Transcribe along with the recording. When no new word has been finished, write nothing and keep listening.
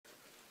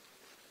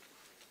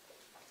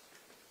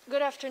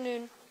Good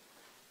afternoon.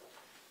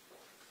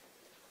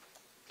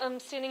 I'm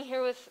standing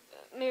here with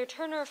Mayor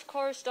Turner, of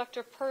course,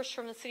 Dr. Persh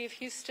from the City of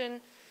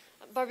Houston,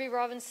 Barbie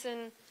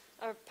Robinson,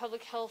 our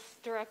Public Health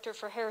Director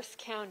for Harris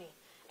County,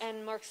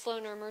 and Mark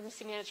Sloan, our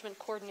Emergency Management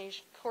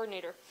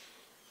Coordinator.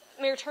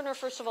 Mayor Turner,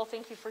 first of all,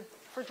 thank you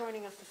for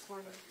joining us this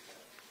morning.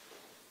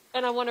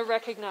 And I want to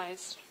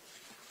recognize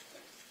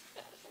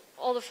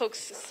all the folks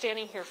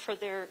standing here for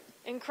their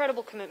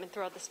incredible commitment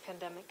throughout this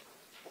pandemic.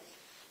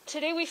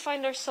 Today we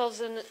find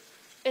ourselves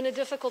in a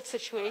difficult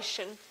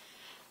situation.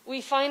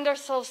 We find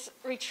ourselves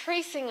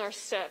retracing our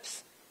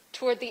steps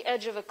toward the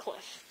edge of a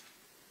cliff.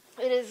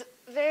 It is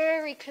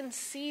very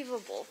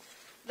conceivable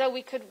that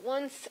we could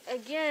once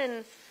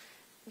again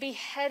be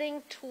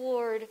heading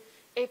toward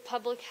a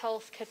public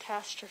health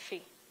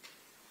catastrophe.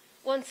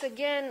 Once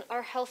again,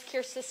 our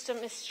healthcare system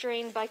is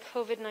strained by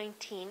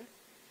COVID-19.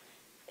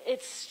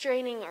 It's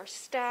straining our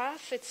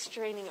staff, it's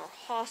straining our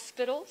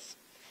hospitals,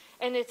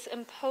 and it's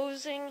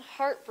imposing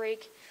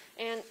heartbreak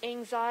and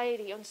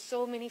anxiety on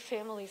so many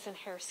families in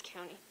Harris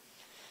County.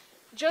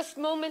 Just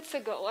moments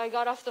ago, I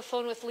got off the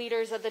phone with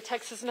leaders at the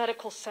Texas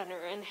Medical Center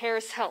and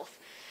Harris Health,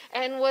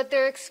 and what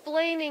they're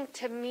explaining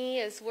to me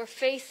is we're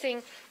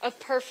facing a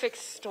perfect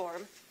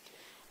storm.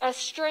 A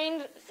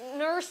strained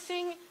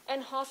nursing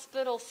and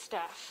hospital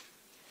staff,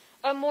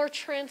 a more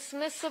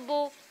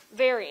transmissible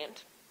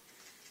variant,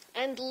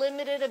 and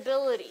limited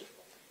ability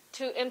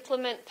to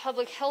implement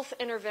public health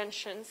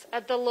interventions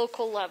at the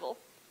local level.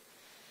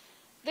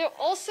 They're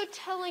also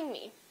telling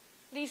me,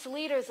 these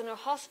leaders in our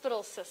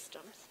hospital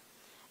systems,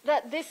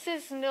 that this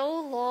is no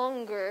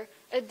longer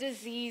a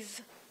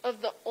disease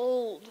of the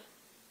old.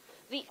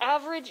 The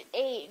average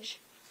age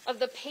of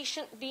the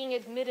patient being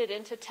admitted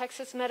into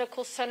Texas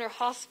Medical Center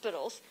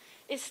hospitals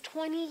is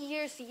 20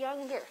 years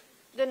younger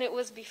than it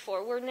was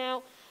before. We're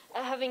now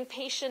having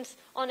patients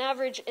on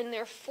average in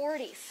their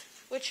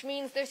 40s, which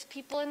means there's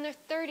people in their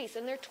 30s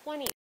and their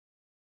 20s.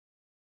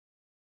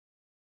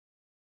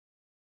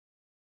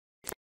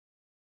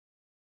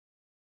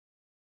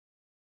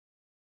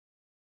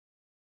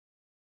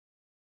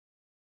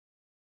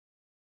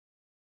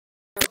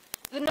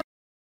 The number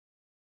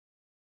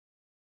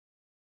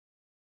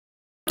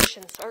of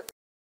patients are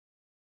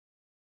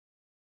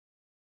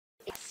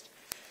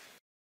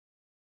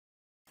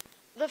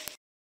the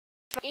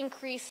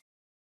increase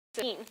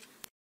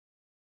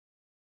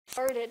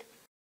started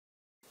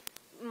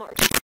March.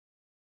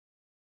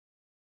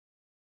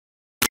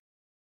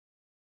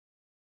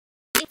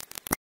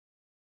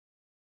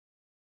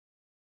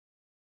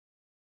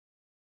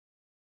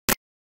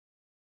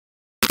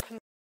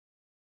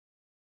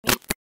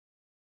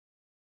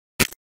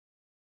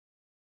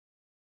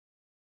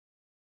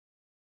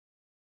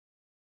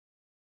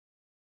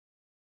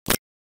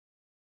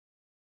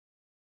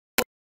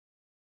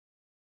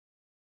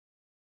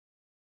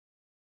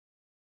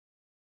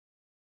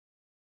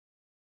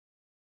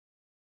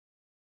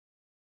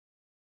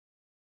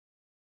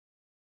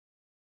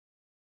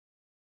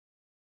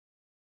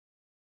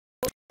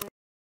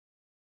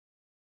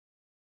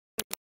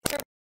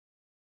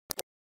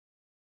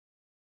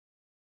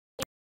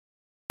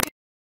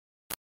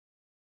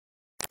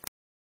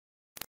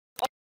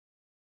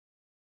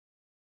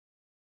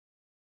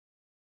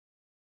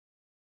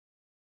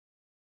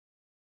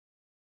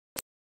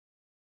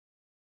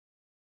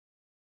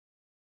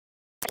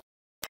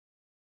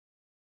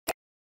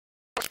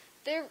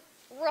 They're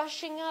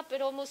rushing up.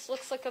 It almost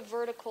looks like a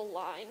vertical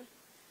line.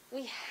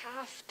 We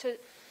have to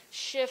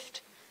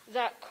shift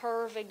that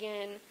curve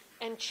again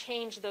and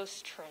change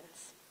those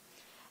trends.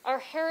 Our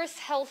Harris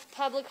Health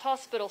public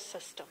hospital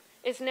system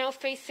is now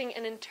facing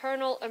an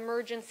internal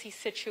emergency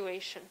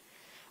situation.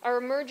 Our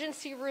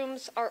emergency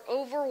rooms are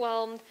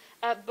overwhelmed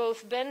at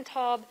both Ben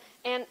Taub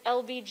and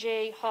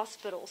LBJ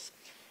hospitals.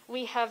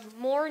 We have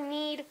more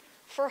need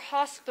for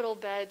hospital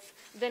beds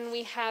than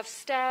we have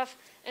staff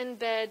and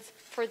beds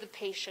for the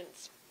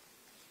patients.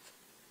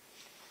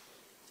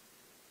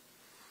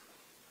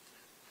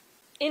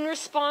 In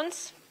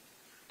response,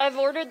 I've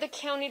ordered the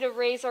county to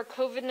raise our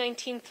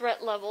COVID-19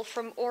 threat level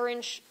from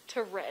orange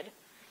to red.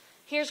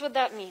 Here's what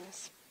that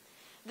means.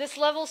 This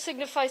level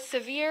signifies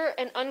severe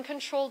and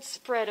uncontrolled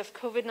spread of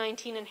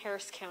COVID-19 in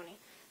Harris County.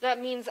 That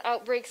means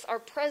outbreaks are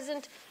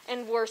present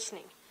and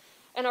worsening,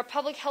 and our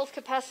public health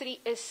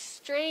capacity is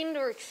strained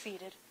or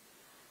exceeded.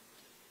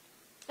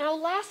 Now,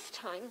 last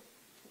time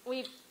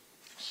we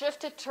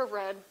shifted to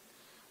red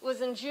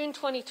was in June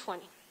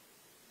 2020.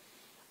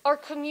 Our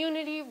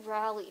community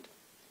rallied,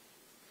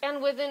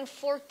 and within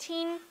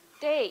 14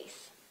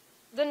 days,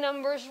 the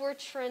numbers were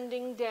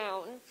trending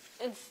down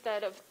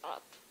instead of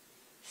up.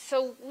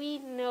 So we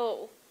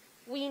know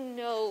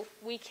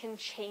we can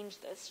change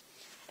this.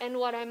 And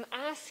what I'm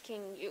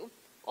asking you,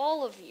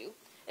 all of you,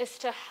 is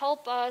to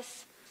help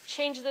us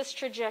change this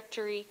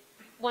trajectory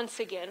once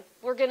again.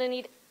 We're going to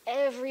need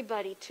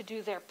everybody to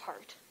do their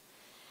part.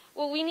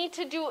 What we need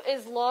to do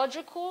is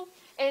logical,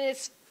 and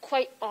it's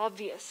quite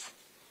obvious.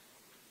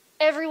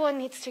 Everyone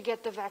needs to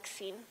get the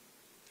vaccine.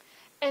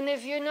 And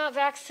if you're not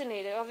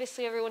vaccinated,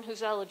 obviously everyone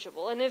who's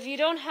eligible, and if you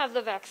don't have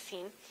the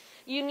vaccine,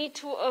 You need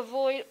to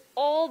avoid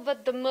all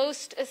but the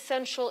most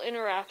essential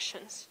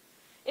interactions.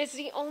 It's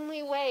the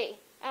only way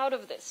out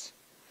of this.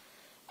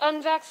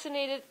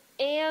 Unvaccinated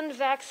and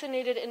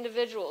vaccinated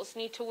individuals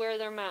need to wear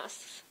their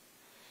masks.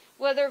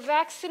 Whether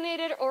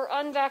vaccinated or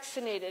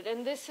unvaccinated,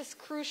 and this is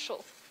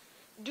crucial,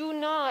 do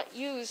not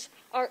use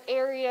our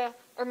area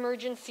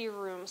emergency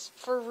rooms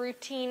for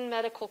routine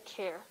medical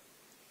care.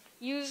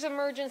 Use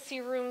emergency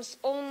rooms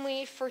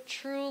only for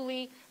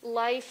truly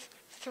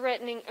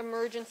life-threatening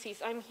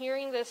emergencies. I'm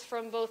hearing this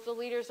from both the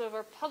leaders of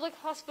our public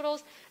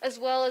hospitals as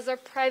well as our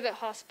private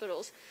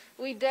hospitals.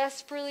 We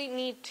desperately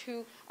need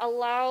to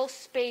allow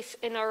space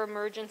in our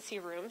emergency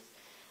rooms.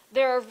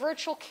 There are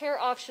virtual care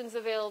options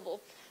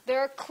available. There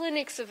are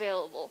clinics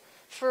available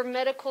for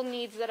medical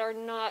needs that are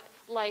not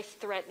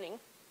life-threatening.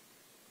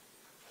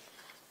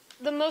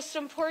 The most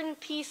important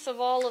piece of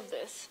all of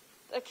this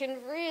that can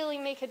really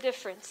make a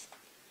difference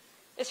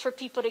is for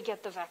people to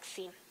get the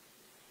vaccine.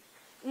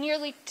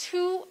 Nearly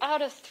 2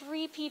 out of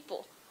 3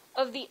 people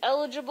of the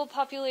eligible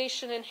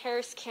population in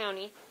Harris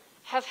County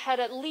have had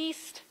at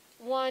least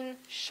 1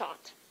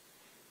 shot.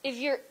 If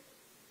you're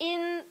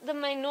in the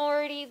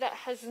minority that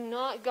has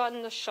not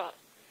gotten the shot,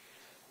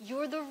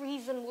 you're the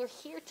reason we're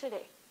here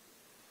today.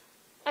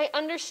 I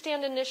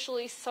understand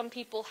initially some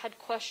people had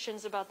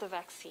questions about the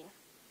vaccine.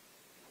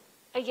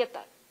 I get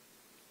that.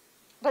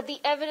 But the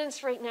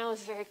evidence right now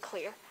is very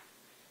clear.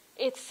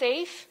 It's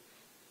safe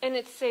and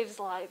it saves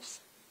lives.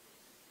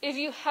 If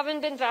you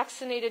haven't been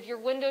vaccinated, your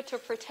window to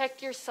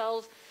protect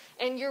yourselves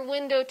and your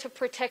window to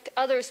protect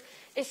others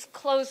is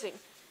closing.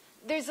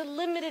 There's a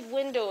limited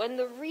window, and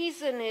the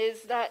reason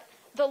is that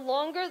the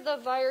longer the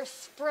virus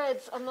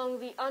spreads among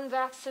the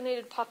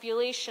unvaccinated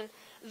population,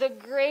 the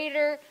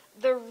greater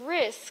the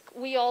risk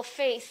we all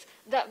face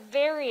that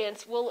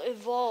variants will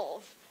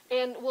evolve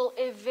and will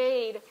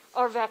evade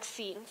our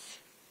vaccines.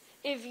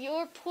 If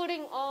you're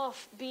putting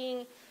off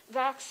being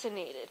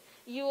vaccinated,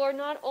 you are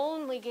not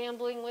only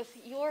gambling with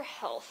your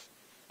health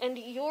and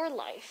your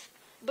life,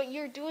 but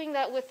you're doing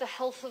that with the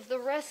health of the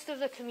rest of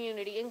the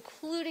community,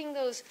 including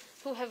those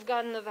who have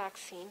gotten the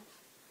vaccine.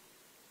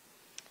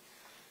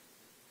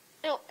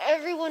 Now,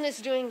 everyone is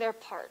doing their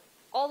part.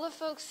 All the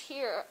folks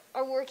here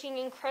are working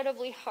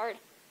incredibly hard.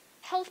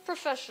 Health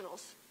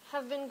professionals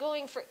have been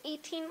going for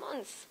 18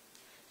 months.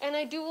 And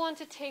I do want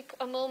to take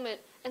a moment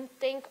and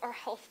thank our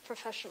health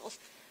professionals.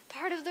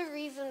 Part of the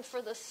reason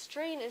for the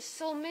strain is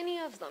so many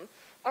of them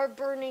are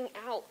burning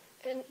out,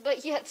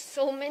 but yet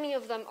so many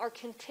of them are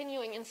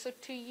continuing. And so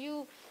to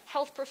you,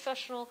 health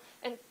professional,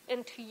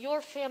 and to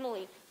your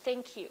family,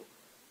 thank you.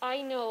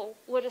 I know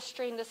what a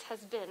strain this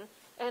has been,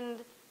 and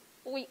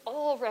we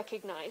all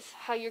recognize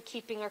how you're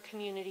keeping our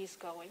communities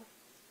going.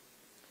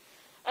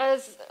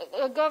 As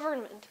a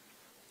government,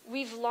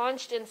 we've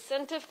launched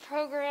incentive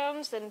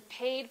programs and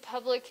paid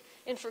public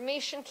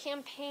information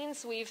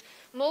campaigns. We've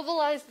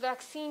mobilized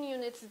vaccine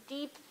units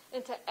deep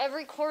into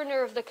every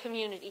corner of the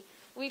community.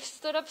 We've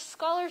stood up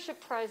scholarship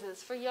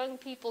prizes for young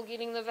people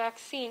getting the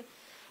vaccine.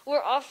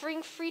 We're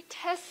offering free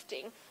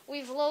testing.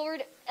 We've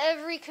lowered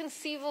every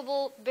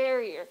conceivable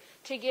barrier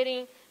to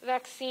getting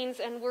vaccines,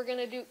 and we're going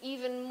to do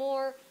even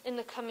more in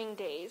the coming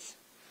days.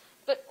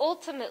 But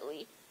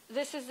ultimately,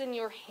 this is in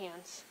your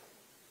hands.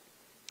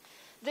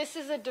 This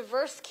is a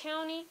diverse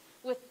county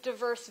with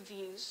diverse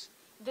views.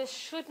 This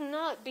should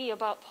not be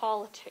about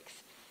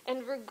politics.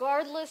 And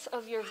regardless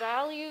of your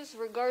values,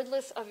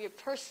 regardless of your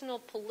personal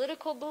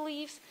political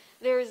beliefs,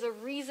 there is a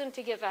reason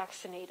to get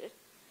vaccinated.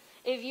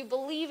 If you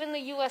believe in the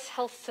U.S.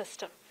 health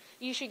system,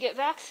 you should get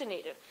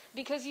vaccinated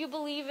because you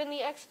believe in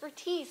the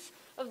expertise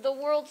of the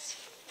world's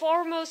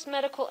foremost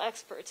medical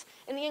experts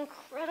and the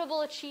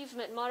incredible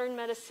achievement modern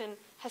medicine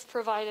has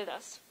provided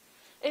us.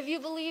 If you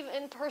believe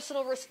in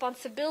personal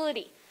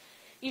responsibility,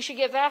 you should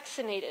get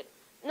vaccinated.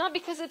 Not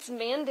because it's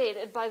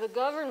mandated by the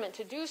government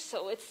to do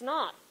so, it's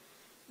not.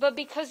 But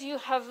because you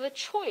have the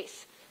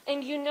choice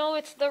and you know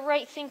it's the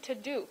right thing to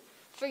do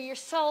for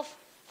yourself,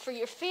 for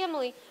your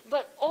family,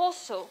 but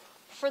also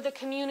for the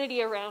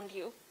community around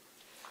you.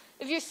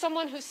 If you're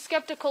someone who's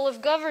skeptical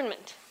of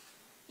government,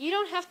 you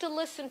don't have to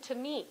listen to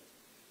me.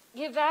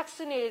 Get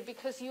vaccinated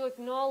because you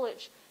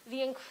acknowledge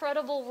the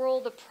incredible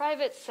role the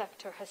private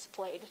sector has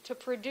played to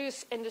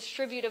produce and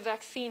distribute a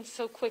vaccine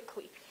so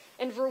quickly,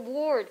 and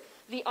reward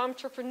the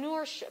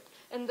entrepreneurship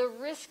and the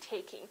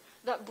risk-taking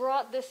that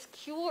brought this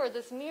cure,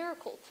 this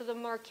miracle, to the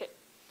market.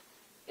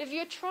 If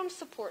you're a Trump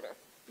supporter,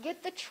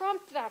 get the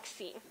Trump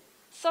vaccine,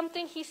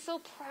 something he so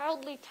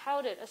proudly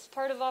touted as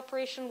part of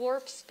Operation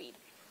Warp Speed,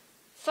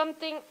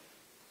 something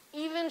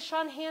even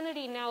Sean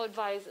Hannity now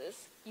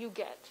advises you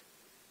get.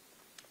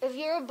 If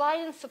you're a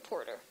Biden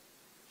supporter,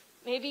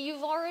 maybe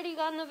you've already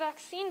gotten the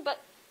vaccine,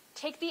 but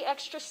take the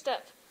extra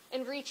step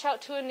and reach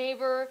out to a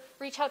neighbor,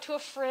 reach out to a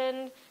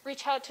friend,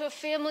 reach out to a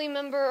family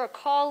member, a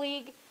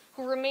colleague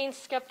who remains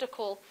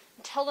skeptical,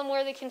 and tell them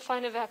where they can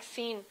find a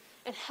vaccine,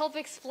 and help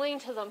explain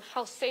to them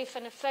how safe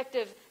and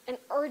effective and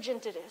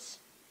urgent it is.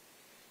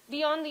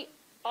 Beyond the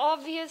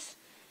obvious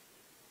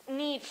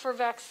need for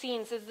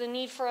vaccines is the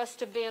need for us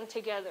to band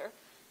together,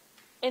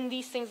 and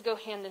these things go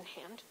hand in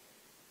hand.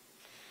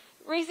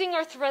 Raising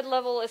our threat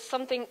level is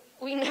something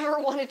we never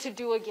wanted to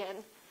do again.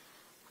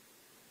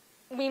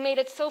 We made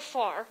it so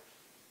far,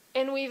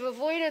 and we've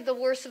avoided the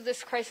worst of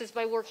this crisis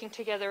by working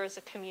together as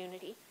a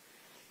community.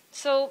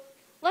 So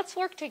let's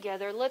work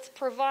together. Let's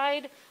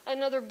provide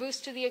another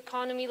boost to the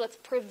economy. Let's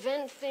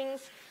prevent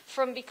things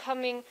from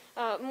becoming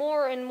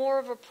more and more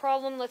of a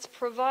problem. Let's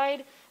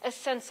provide a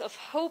sense of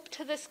hope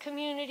to this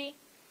community.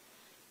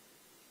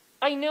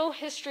 I know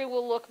history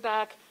will look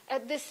back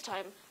at this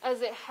time,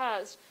 as it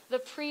has the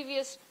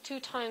previous 2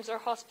 times our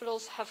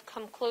hospitals have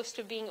come close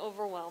to being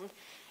overwhelmed.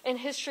 And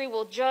history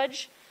will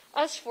judge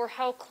us for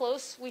how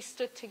close we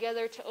stood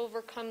together to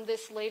overcome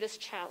this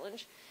latest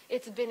challenge.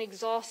 It's been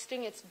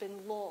exhausting, it's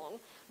been long,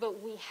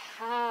 but we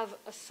have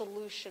a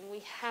solution.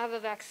 We have a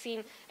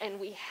vaccine, and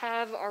we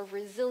have our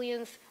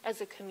resilience as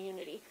a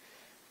community.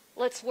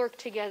 Let's work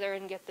together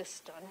and get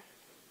this done.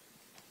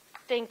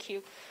 Thank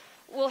you.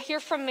 We'll hear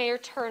from Mayor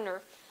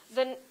Turner.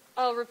 Then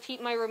I'll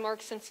repeat my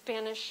remarks in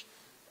Spanish,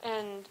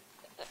 and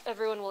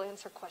everyone will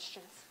answer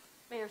questions.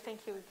 Mayor,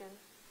 thank you again.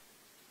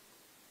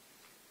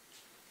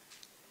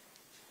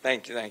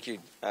 Thank you,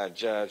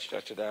 Judge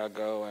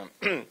Hidalgo.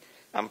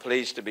 I'm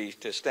pleased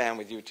to stand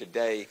with you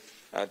today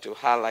to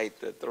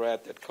highlight the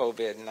threat that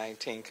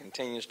COVID-19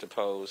 continues to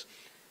pose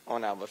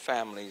on our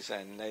families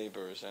and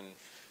neighbors, and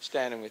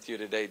standing with you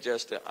today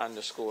just to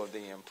underscore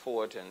the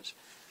importance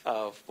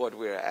of what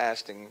we're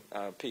asking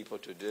people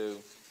to do,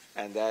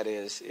 and that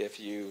is, if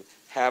you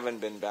haven't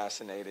been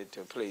vaccinated,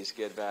 to please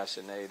get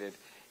vaccinated.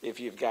 If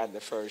you've gotten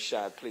the first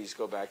shot, please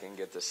go back and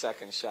get the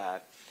second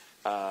shot.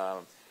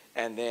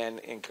 And then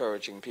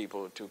encouraging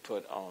people to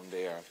put on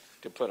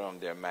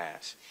their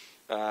mask.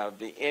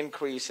 The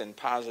increase in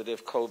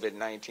positive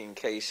COVID-19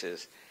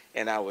 cases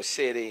in our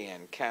city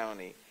and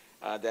county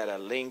that are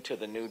linked to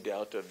the new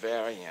Delta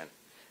variant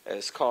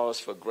has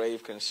caused for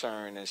grave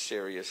concern and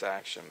serious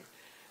action.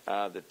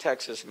 The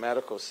Texas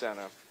Medical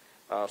Center,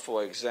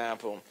 for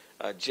example,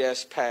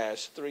 just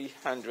passed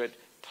 300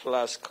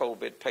 plus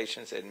COVID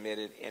patients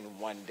admitted in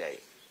one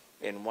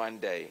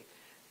day,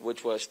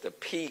 which was the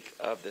peak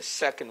of the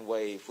second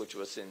wave, which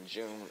was in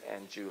June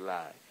and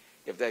July,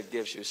 if that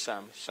gives you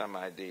some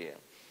idea.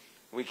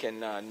 We can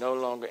no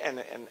longer, and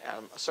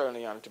I'm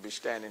certainly honored to be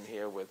standing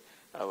here with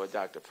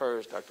Dr.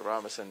 Purse, Dr.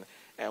 Robinson,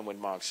 and with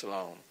Mark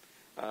Sloan.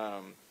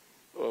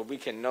 We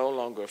can no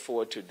longer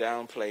afford to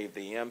downplay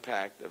the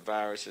impact the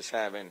virus is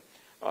having,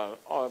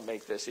 or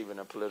make this even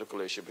a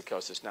political issue,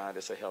 because it's not.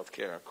 It's a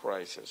healthcare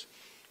crisis.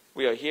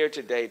 We are here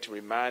today to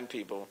remind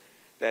people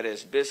that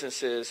as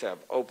businesses have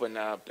opened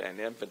up and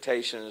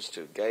invitations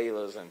to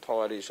galas and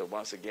parties are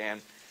once again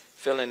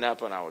filling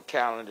up on our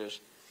calendars,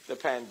 the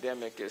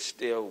pandemic is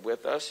still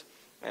with us,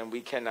 and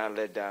we cannot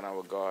let down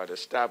our guard or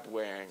stop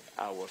wearing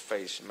our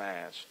face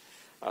masks.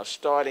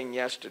 Starting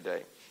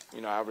yesterday,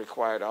 I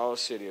required all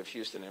City of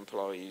Houston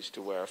employees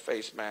to wear a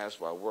face mask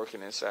while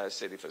working inside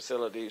city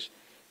facilities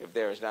if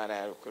there is not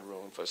adequate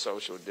room for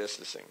social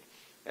distancing.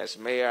 As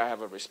mayor, I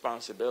have a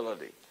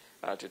responsibility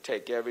to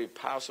take every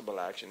possible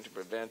action to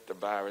prevent the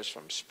virus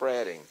from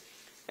spreading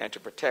and to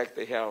protect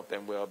the health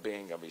and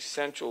well-being of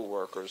essential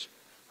workers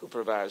who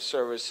provide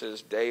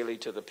services daily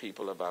to the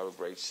people of our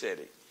great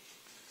city.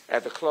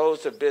 At the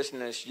close of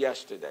business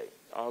yesterday,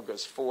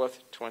 August 4th,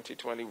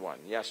 2021,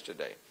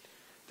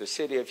 the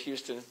City of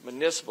Houston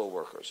municipal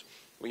workers,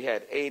 we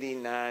had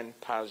 89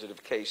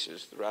 positive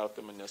cases throughout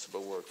the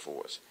municipal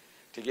workforce.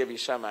 To give you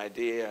some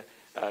idea,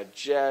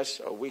 just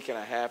a week and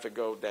a half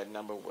ago, that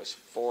number was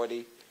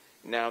 40.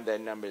 Now that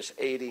number is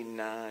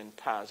 89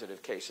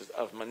 positive cases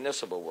of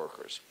municipal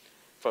workers.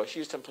 For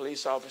Houston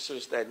police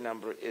officers, that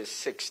number is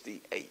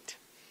 68.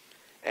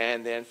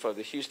 And then for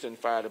the Houston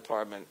Fire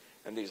Department,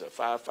 and these are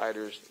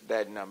firefighters,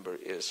 that number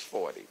is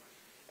 40.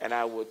 And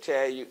I will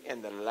tell you,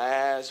 in the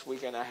last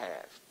week and a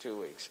half,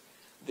 2 weeks,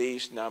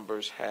 these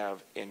numbers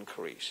have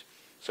increased.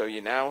 So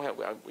we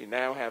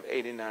now have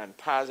 89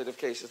 positive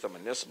cases of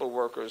municipal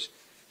workers,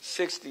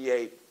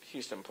 68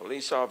 Houston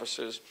police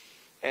officers,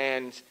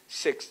 and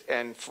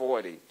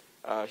 40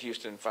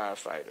 Houston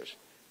firefighters.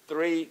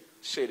 3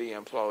 city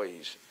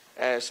employees,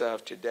 as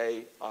of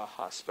today, are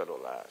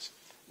hospitalized,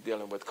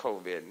 dealing with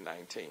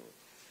COVID-19.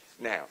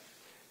 Will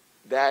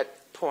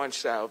that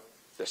points out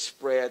the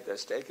spread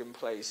that's taking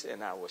place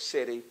in our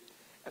city,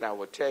 and I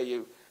will tell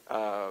you,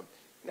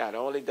 not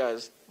only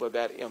will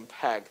that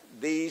impact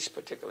these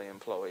particular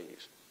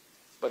employees,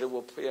 but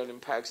it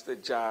impacts the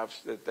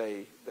jobs that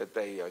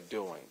they are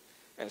doing.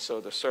 And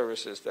so the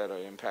services that are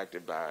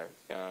impacted by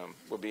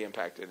will be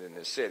impacted in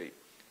this city.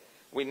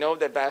 We know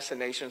that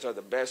vaccinations are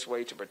the best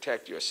way to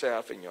protect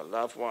yourself and your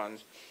loved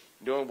ones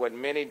during what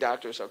many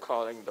doctors are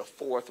calling the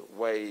 4th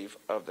wave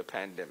of the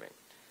pandemic.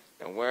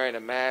 And wearing a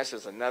mask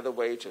is another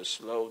way to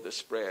slow the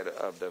spread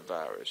of the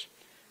virus.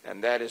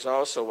 And that is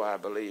also why I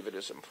believe it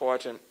is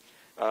important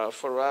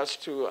for us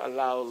to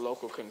allow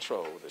local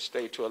control, the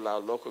state to allow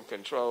local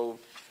control,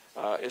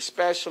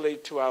 especially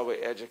to our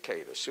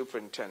educators,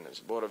 superintendents,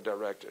 board of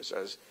directors,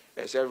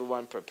 as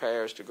everyone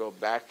prepares to go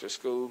back to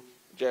school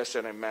just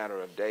in a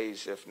matter of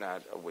days, if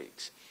not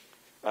weeks.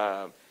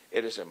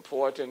 It is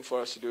important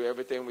for us to do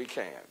everything we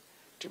can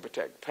to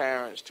protect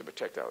parents, to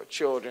protect our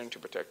children, to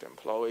protect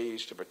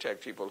employees, to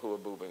protect people who are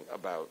moving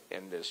about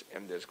in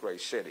this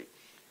great city.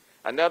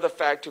 Another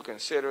fact to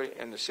consider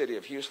in the city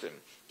of Houston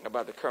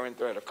about the current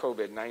threat of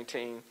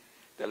COVID-19,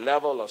 the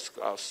level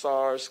of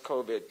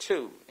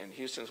SARS-CoV-2 in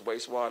Houston's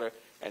wastewater,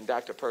 and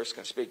Dr. Peirce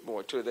can speak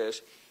more to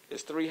this,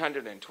 is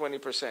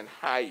 320%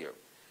 higher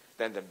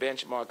than the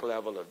benchmark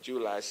level of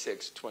July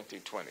 6,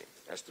 2020.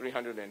 That's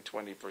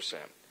 320%.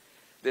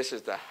 This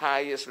is the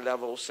highest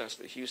level since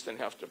the Houston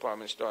Health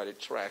Department started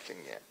tracking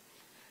it.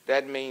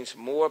 That means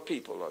more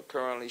people are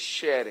currently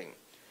shedding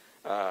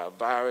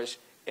virus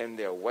in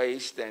their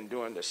waste than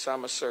during the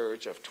summer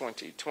surge of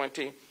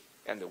 2020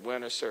 and the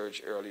winter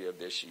surge earlier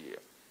this year.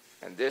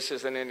 And this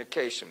is an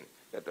indication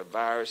that the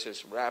virus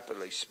is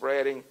rapidly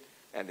spreading,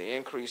 and the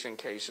increase in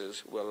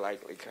cases will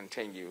likely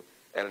continue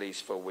at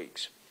least for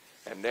weeks.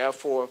 And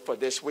therefore, for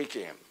this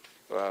weekend,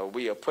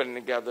 we are putting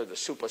together the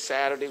Super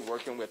Saturday,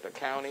 working with the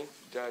county.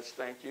 Judge,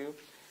 thank you.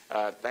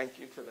 Thank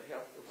you to the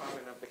Health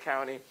Department of the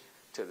county,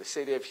 to the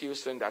City of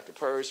Houston, Dr.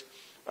 Peirce,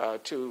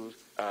 to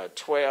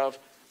 12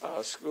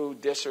 school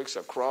districts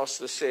across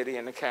the city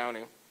and the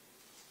county,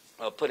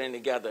 putting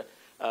together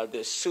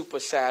this Super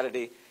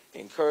Saturday,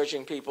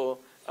 encouraging people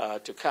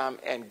to come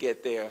and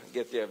get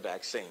their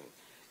vaccine.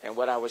 And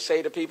what I would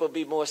say to people,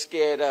 be more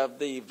scared of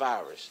the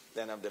virus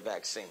than of the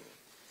vaccine,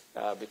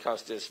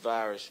 because this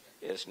virus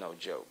is no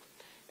joke.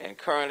 And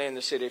currently in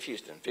the city of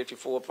Houston,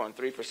 54.3%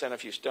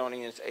 of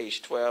Houstonians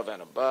aged 12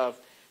 and above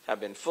have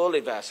been fully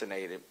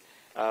vaccinated,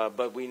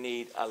 but we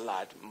need a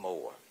lot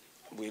more.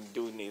 We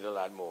do need a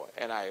lot more.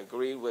 And I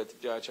agree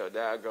with Judge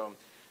Hidalgo.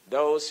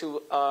 Those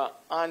who are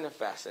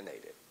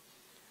unvaccinated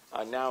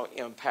are now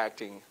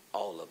impacting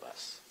all of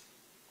us.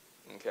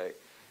 Okay?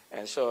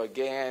 And so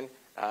again,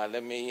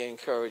 let me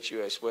encourage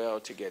you as well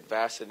to get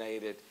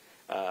vaccinated.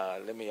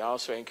 Let me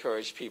also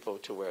encourage people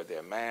to wear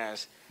their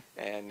masks.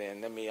 And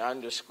then let me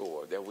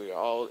underscore that we are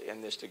all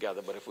in this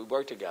together. But if we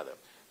work together,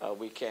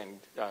 we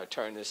can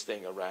turn this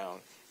thing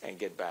around and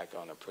get back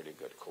on a pretty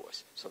good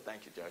course. So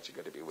thank you, Judge.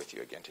 Good to be with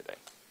you again today.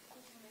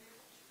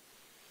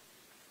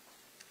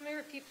 Let me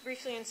repeat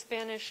briefly in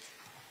Spanish.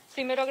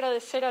 Primero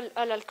agradecer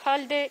al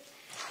alcalde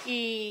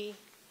y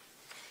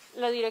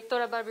la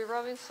directora Barbie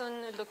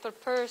Robinson, el doctor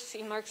Peirce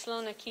y Mark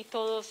Sloan, aquí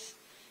todos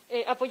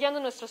apoyando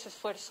nuestros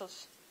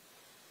esfuerzos.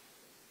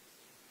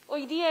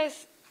 Hoy día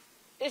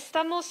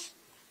estamos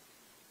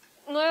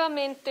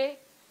nuevamente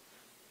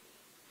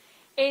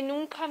en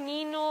un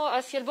camino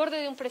hacia el borde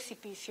de un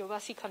precipicio,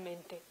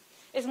 básicamente.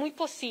 Es muy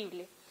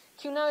posible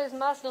que una vez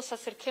más nos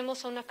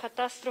acerquemos a una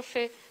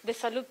catástrofe de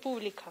salud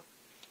pública.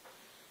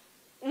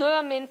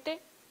 Nuevamente,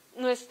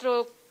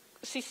 nuestro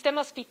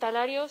sistema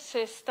hospitalario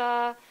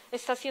está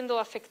siendo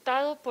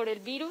afectado por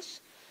el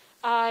virus.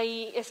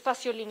 Hay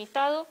espacio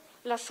limitado,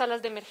 las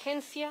salas de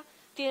emergencia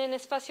tienen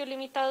espacio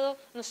limitado,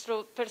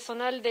 nuestro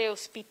personal de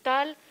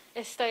hospital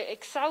está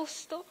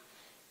exhausto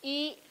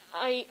y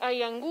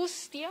hay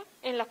angustia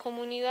en la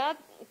comunidad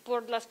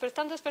por las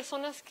tantas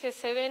personas que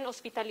se ven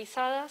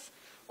hospitalizadas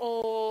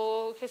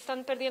o que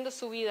están perdiendo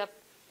su vida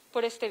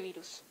por este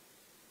virus.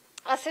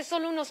 Hace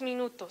solo unos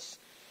minutos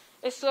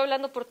estuve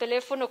hablando por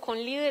teléfono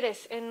con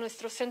líderes en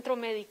nuestro centro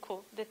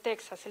médico de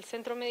Texas, el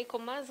centro médico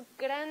más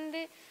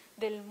grande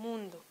del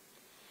mundo,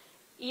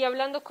 y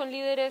hablando con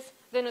líderes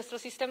de nuestro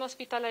sistema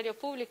hospitalario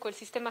público, el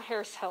sistema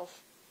Harris Health.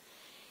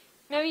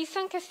 Me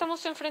avisan que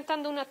estamos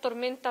enfrentando una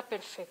tormenta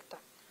perfecta,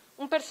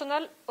 un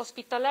personal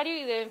hospitalario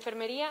y de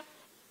enfermería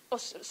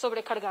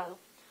sobrecargado,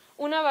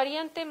 una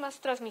variante más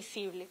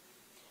transmisible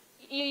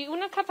y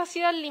una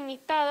capacidad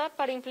limitada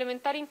para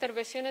implementar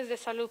intervenciones de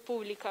salud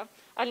pública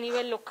al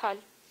nivel local.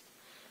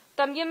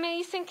 También me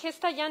dicen que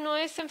esta ya no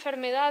es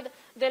enfermedad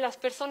de las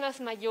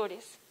personas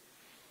mayores.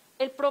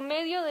 El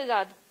promedio de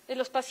edad de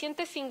los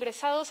pacientes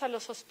ingresados a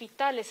los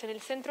hospitales en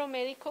el centro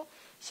médico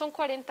son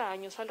 40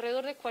 años,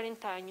 alrededor de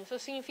 40 años. Eso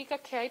significa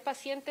que hay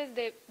pacientes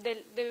de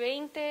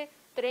 20,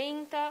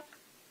 30.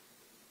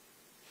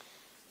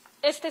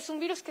 Este es un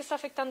virus que está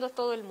afectando a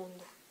todo el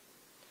mundo.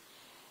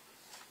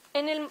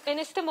 En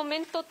este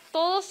momento,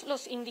 todos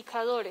los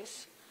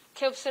indicadores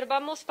que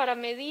observamos para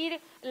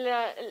medir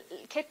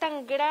qué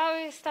tan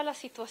grave está la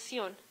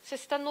situación se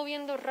están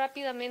moviendo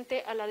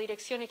rápidamente a la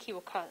dirección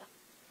equivocada.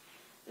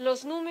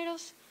 Los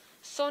números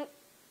son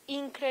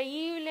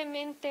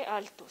increíblemente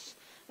altos.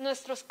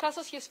 Nuestros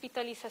casos y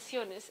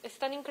hospitalizaciones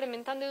están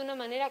incrementando de una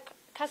manera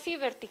casi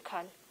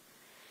vertical.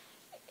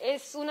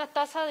 Es una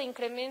tasa de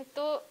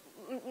incremento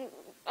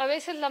a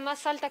veces la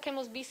más alta que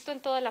hemos visto en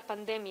toda la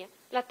pandemia.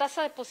 La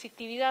tasa de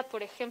positividad,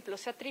 por ejemplo,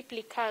 se ha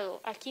triplicado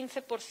al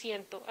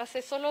 15%.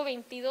 Hace solo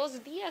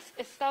 22 días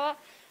estaba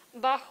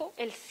bajo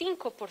el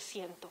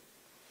 5%.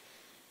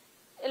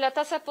 La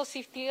tasa de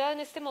positividad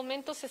en este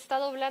momento se está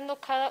doblando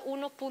cada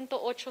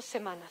 1.8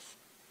 semanas.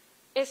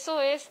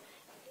 Eso es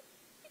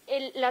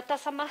la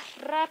tasa más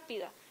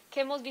rápida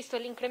que hemos visto,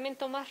 el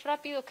incremento más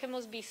rápido que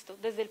hemos visto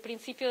desde el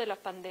principio de la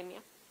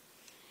pandemia.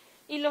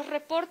 Y los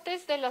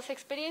reportes de las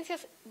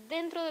experiencias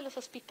dentro de los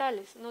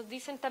hospitales nos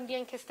dicen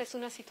también que esta es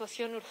una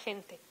situación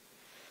urgente.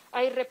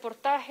 Hay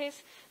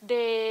reportajes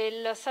de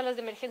las salas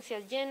de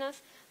emergencias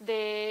llenas,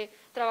 de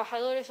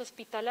trabajadores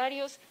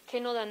hospitalarios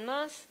que no dan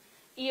más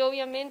y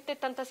obviamente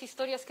tantas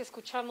historias que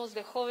escuchamos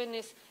de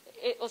jóvenes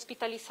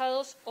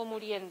hospitalizados o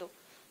muriendo.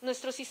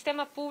 Nuestro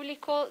sistema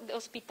público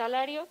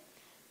hospitalario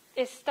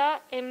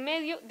está en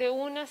medio de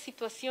una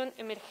situación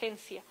de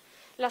emergencia.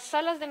 Las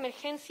salas de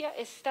emergencia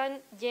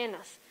están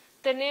llenas.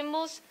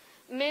 Tenemos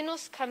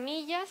menos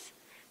camillas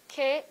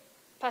que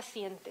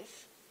pacientes,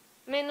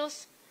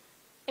 menos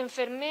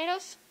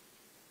enfermeros,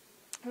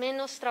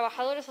 menos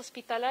trabajadores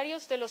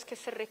hospitalarios de los que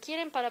se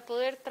requieren para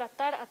poder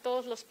tratar a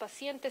todos los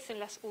pacientes en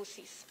las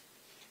UCIs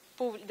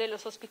de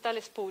los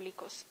hospitales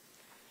públicos.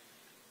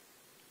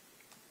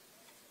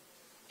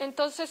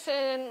 Entonces,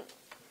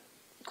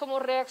 como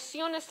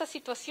reacción a esta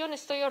situación,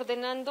 estoy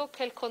ordenando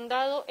que el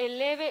condado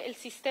eleve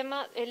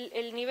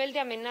el nivel de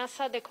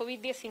amenaza de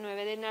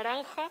COVID-19 de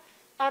naranja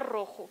a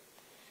rojo.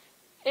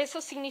 Eso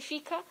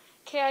significa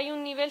que hay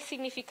un nivel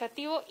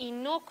significativo y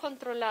no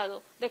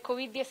controlado de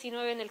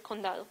COVID-19 en el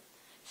condado.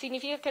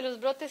 Significa que los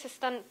brotes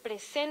están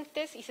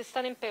presentes y se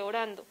están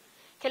empeorando,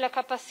 que la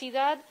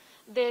capacidad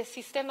del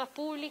sistema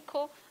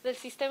público, del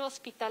sistema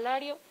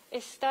hospitalario,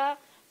 está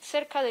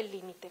cerca del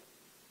límite.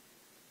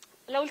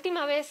 La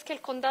última vez que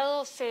el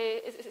condado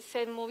se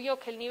movió,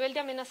 que el nivel de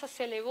amenaza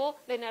se elevó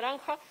de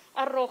naranja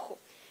a rojo,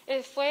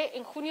 fue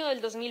en junio del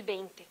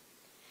 2020.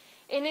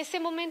 En ese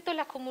momento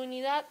la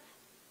comunidad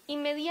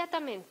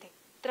inmediatamente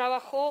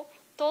trabajó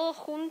todos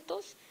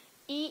juntos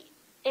y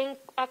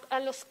a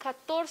los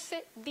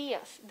 14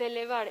 días de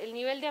elevar el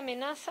nivel de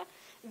amenaza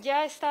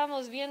ya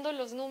estábamos viendo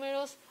los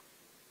números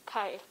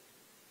caer.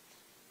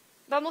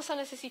 Vamos a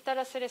necesitar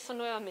hacer eso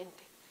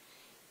nuevamente.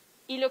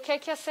 Y lo que hay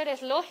que hacer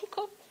es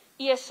lógico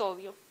y es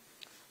obvio.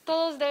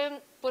 Todos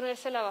deben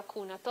ponerse la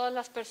vacuna, todas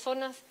las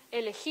personas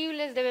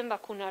elegibles deben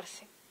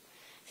vacunarse.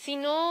 Si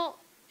no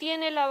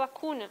tiene la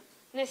vacuna,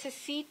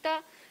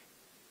 necesita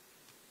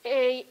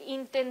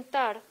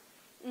intentar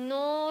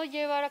no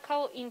llevar a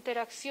cabo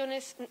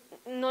interacciones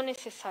no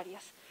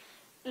necesarias.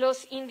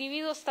 Los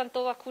individuos,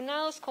 tanto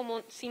vacunados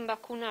como sin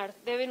vacunar,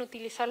 deben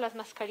utilizar las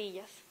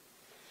mascarillas.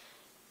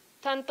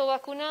 Tanto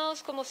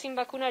vacunados como sin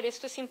vacunar,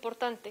 esto es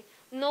importante,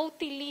 no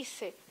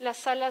utilice las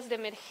salas de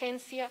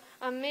emergencia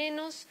a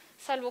menos,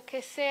 salvo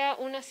que sea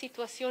una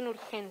situación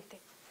urgente.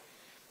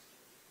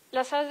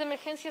 Las salas de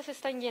emergencia se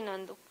están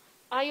llenando.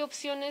 Hay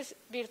opciones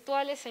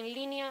virtuales en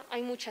línea,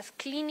 hay muchas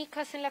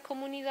clínicas en la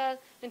comunidad,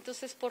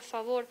 entonces, por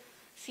favor,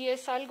 si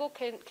es algo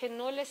que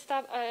no le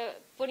está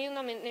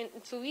poniendo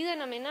su vida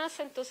en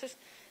amenaza, entonces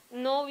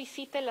no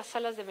visite las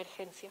salas de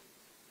emergencia.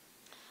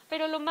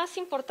 Pero lo más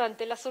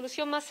importante, la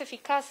solución más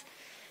eficaz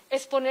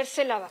es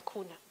ponerse la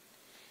vacuna.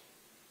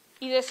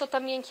 Y de eso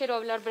también quiero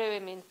hablar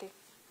brevemente.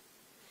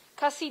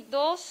 Casi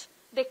 2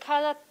 de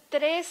cada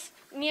 3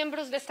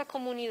 miembros de esta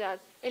comunidad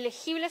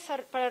elegibles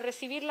para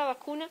recibir la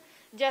vacuna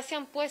ya se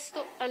han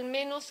puesto al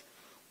menos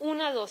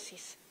una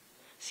dosis.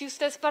 Si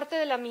usted es parte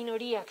de la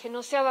minoría que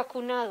no se ha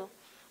vacunado,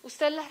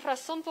 usted es la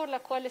razón por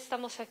la cual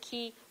estamos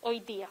aquí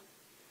hoy día.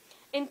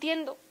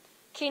 Entiendo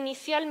que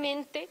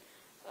inicialmente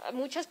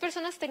muchas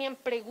personas tenían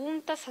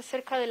preguntas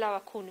acerca de la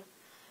vacuna,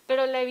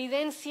 pero la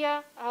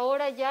evidencia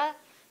ahora ya,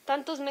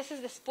 tantos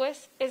meses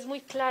después, es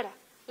muy clara.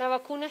 La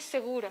vacuna es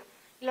segura,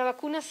 la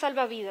vacuna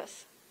salva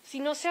vidas. Si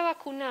no se ha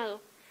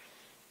vacunado,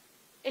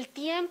 el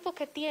tiempo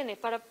que tiene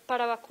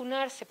para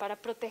vacunarse, para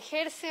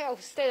protegerse a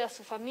usted, a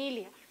su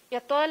familia y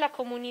a toda la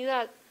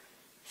comunidad,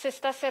 se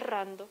está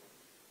cerrando.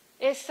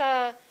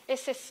 Ese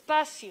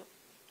espacio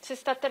se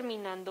está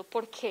terminando.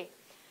 ¿Por qué?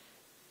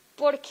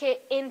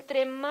 Porque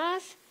entre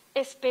más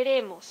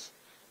esperemos,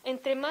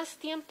 entre más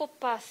tiempo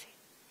pase,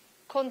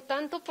 con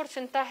tanto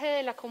porcentaje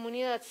de la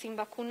comunidad sin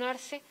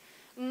vacunarse,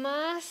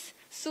 más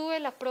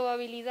sube la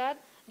probabilidad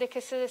de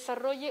que se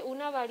desarrolle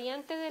una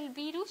variante del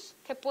virus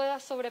que pueda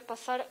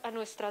sobrepasar a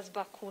nuestras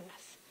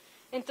vacunas.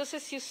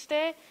 Entonces, si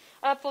usted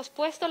ha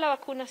pospuesto la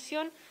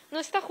vacunación, no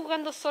está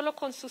jugando solo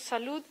con su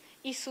salud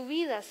y su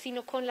vida,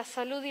 sino con la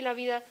salud y la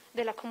vida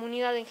de la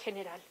comunidad en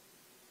general.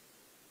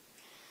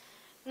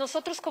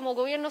 Nosotros como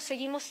gobierno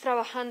seguimos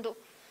trabajando.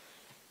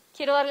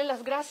 Quiero darle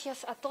las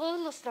gracias a todos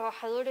los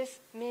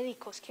trabajadores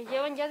médicos que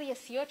llevan ya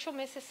 18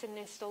 meses en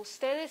esto, a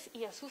ustedes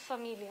y a sus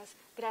familias.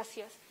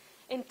 Gracias.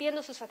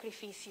 Entiendo su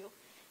sacrificio.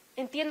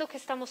 Entiendo que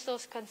estamos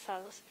todos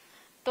cansados.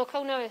 Toca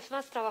una vez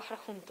más trabajar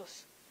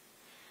juntos.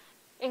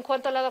 En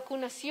cuanto a la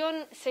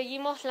vacunación,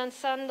 seguimos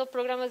lanzando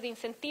programas de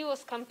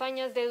incentivos,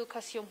 campañas de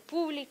educación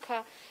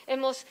pública.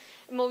 Hemos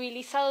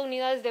movilizado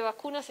unidades de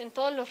vacunas en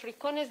todos los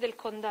rincones del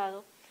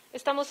condado.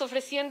 Estamos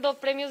ofreciendo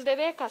premios de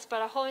becas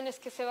para jóvenes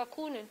que se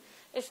vacunen.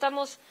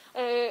 Estamos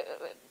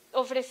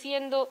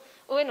reduciendo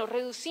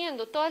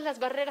todas las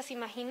barreras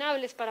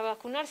imaginables para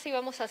vacunarse y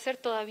vamos a hacer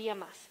todavía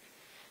más.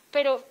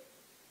 Pero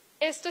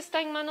esto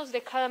está en manos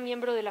de cada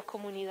miembro de la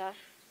comunidad.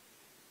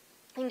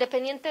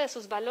 Independiente de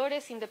sus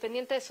valores,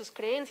 independiente de sus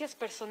creencias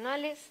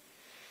personales,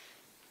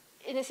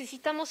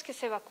 necesitamos que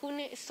se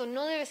vacune. Esto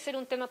no debe ser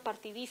un tema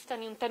partidista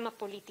ni un tema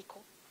político.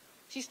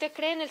 Si usted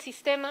cree en el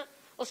sistema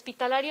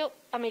hospitalario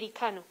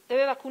americano,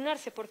 debe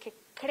vacunarse porque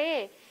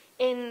cree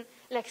en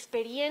la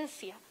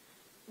experiencia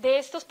de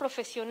estos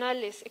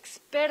profesionales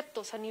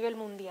expertos a nivel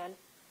mundial.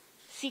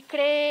 Sí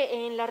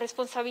cree en la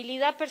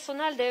responsabilidad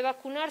personal de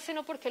vacunarse,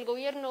 no porque el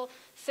gobierno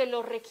se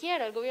lo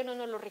requiera, el gobierno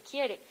no lo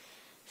requiere,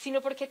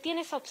 sino porque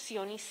tiene esa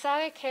opción y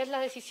sabe que es la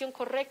decisión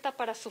correcta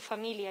para su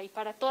familia y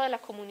para toda la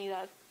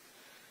comunidad.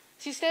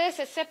 Si usted es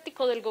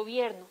escéptico del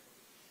gobierno,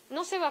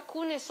 no se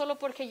vacune solo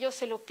porque yo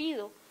se lo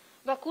pido,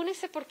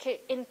 vacúnese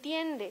porque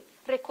entiende,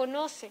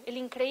 reconoce el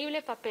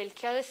increíble papel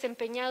que ha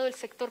desempeñado el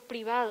sector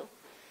privado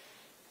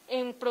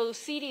en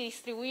producir y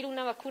distribuir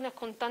una vacuna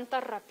con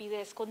tanta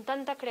rapidez, con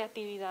tanta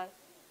creatividad.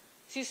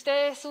 Si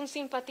usted es un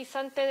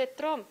simpatizante de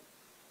Trump,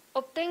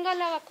 obtenga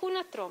la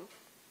vacuna Trump,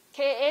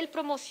 que él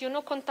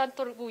promocionó con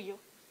tanto orgullo.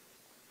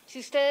 Si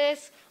usted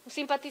es un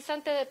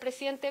simpatizante del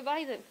presidente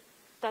Biden,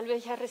 tal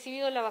vez ya ha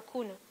recibido la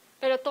vacuna,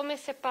 pero tome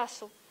ese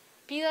paso.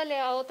 Pídale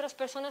a otras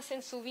personas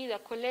en su vida,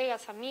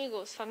 colegas,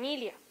 amigos,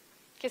 familia,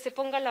 que se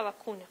ponga la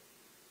vacuna.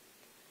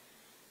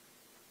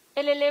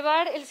 El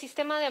elevar el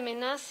sistema de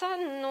amenaza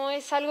no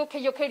es algo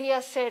que yo quería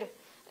hacer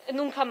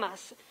nunca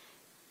más.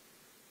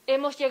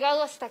 Hemos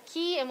llegado hasta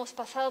aquí, hemos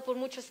pasado por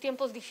muchos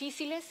tiempos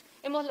difíciles,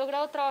 hemos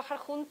logrado trabajar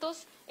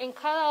juntos en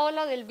cada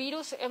ola del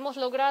virus, hemos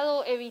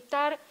logrado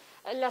evitar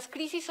las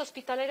crisis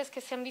hospitalarias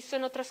que se han visto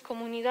en otras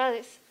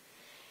comunidades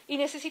y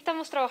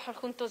necesitamos trabajar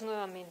juntos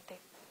nuevamente.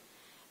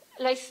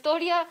 La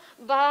historia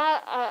va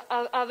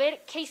a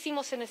ver qué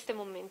hicimos en este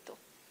momento.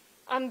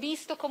 Han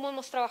visto cómo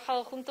hemos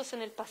trabajado juntos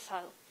en el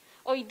pasado.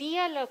 Hoy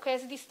día lo que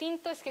es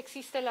distinto es que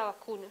existe la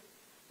vacuna.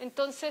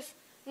 Entonces,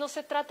 no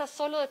se trata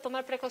solo de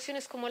tomar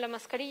precauciones como la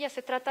mascarilla,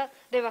 se trata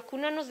de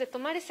vacunarnos, de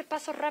tomar ese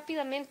paso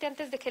rápidamente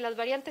antes de que las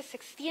variantes se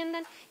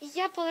extiendan y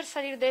ya poder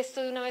salir de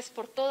esto de una vez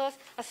por todas,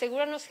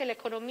 asegurarnos que la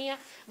economía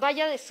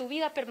vaya de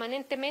subida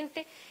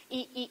permanentemente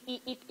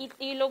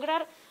y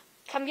lograr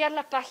cambiar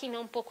la página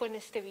un poco en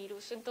este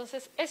virus.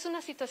 Entonces, es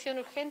una situación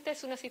urgente,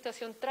 es una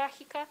situación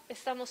trágica,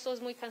 estamos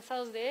todos muy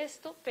cansados de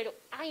esto, pero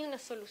hay una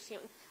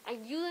solución.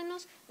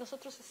 Ayúdenos,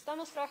 nosotros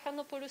estamos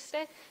trabajando por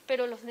usted,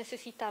 pero los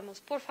necesitamos.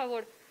 Por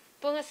favor,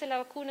 póngase la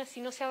vacuna, si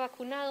no se ha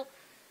vacunado,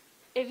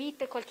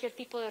 evite cualquier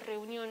tipo de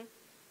reunión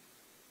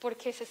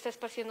porque se está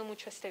esparciendo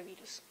mucho este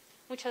virus.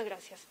 Muchas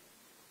gracias.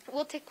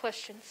 We'll take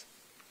questions.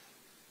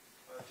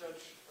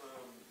 Judge,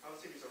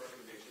 obviously these are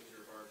recommendations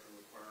you're barred from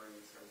requiring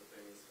these kinds of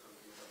things from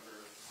the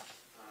governor.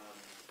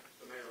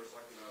 The mayor was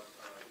talking about,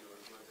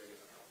 implementing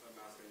a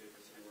mask mandate for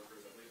city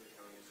workers. I believe the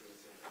county is doing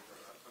the same thing for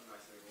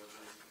unvaccinated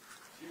workers.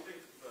 Do you think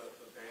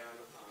the ban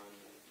on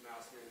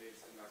mask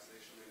mandates and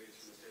vaccination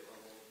mandates from the state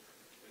level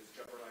is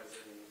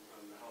jeopardizing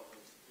the health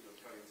of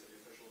county and city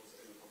officials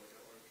and the public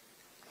at large?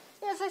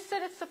 As I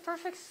said, it's the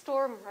perfect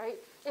storm,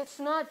 right? It's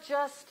not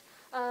just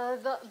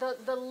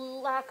the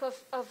lack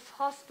of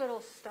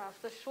hospital staff,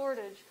 the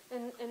shortage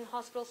in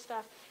hospital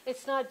staff.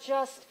 It's not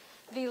just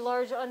the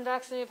large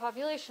unvaccinated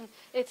population.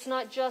 It's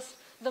not just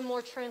the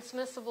more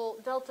transmissible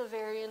Delta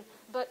variant,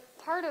 but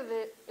part of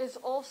it is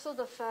also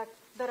the fact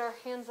that our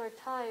hands are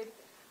tied.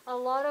 A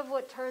lot of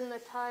what turned the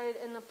tide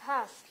in the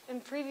past,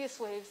 in previous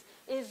waves,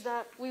 is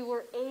that we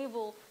were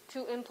able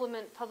to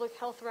implement public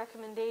health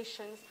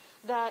recommendations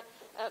that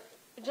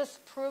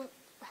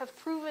have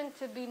proven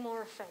to be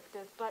more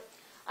effective. But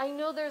I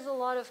know there's a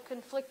lot of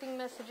conflicting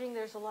messaging,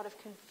 there's a lot of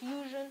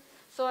confusion,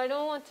 so I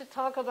don't want to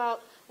talk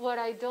about what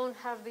I don't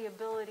have the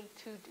ability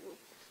to do.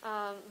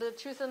 The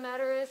truth of the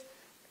matter is,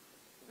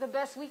 the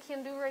best we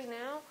can do right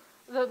now,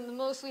 the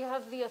most we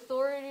have the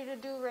authority to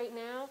do right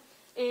now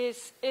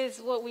is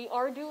what we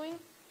are doing,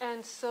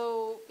 and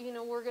so,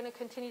 we're going to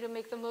continue to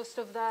make the most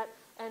of that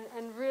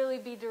and really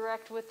be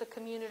direct with the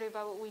community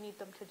about what we need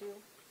them to do.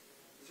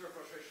 Is there a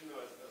frustration,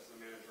 though, as the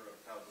manager of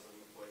thousands of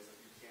employees, that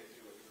you can't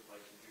do what you would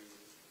like to do to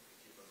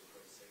keep those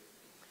employees safe?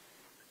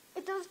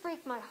 It does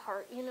break my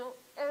heart.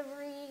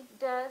 Every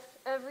death,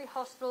 every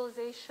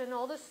hospitalization,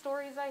 all the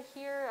stories I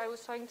hear. I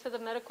was talking to the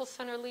medical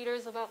center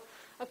leaders about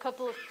a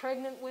couple of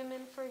pregnant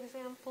women, for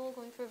example,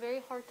 going through a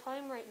very hard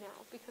time right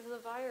now because of the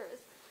virus.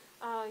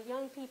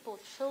 Young people,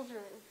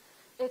 children.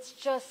 It's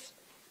just,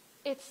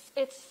 it's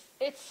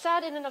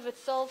sad in and of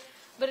itself,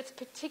 but it's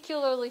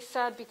particularly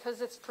sad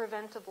because it's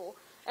preventable.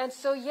 And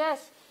so,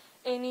 yes,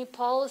 any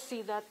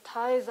policy that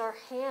ties our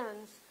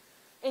hands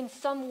in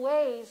some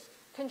ways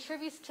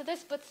contributes to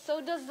this, but so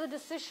does the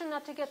decision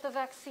not to get the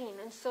vaccine.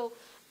 And so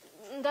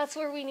that's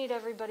where we need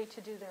everybody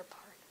to do their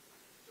part.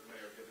 So,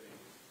 Mayor, do you have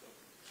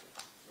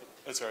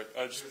any That's all right.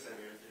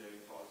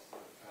 any thoughts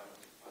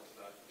onto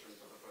that in terms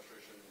of the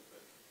frustration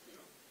that,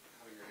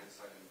 having your hands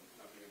tied and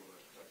not being able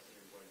to protect city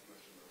employees, you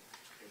mentioned those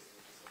cases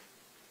of facility?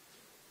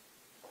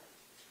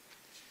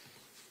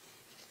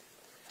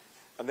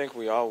 I think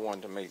we all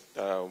want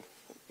to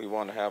we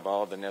want to have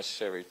all the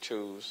necessary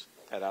tools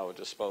at our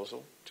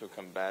disposal to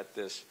combat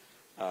this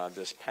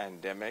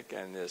pandemic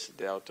and this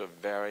Delta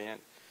variant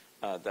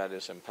that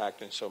is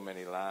impacting so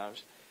many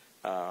lives.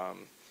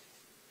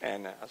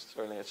 And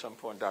certainly at some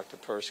point Dr.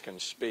 Peirce can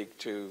speak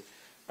to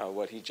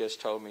what he just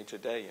told me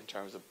today in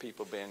terms of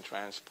people being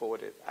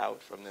transported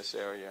out from this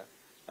area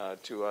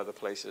to other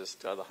places,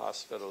 to other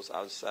hospitals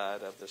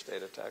outside of the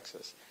state of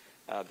Texas.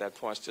 that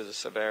points to the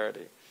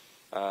severity.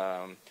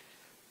 But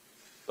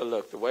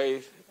look, the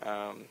way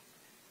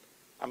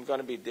I'm going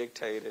to be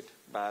dictated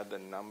by the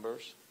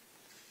numbers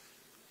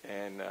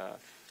and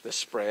the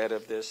spread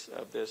of this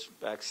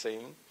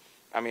vaccine.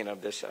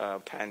 Of this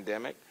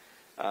pandemic.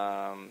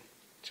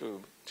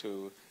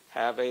 To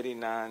have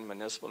 89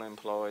 municipal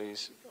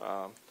employees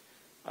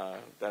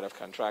that have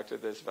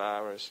contracted this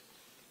virus,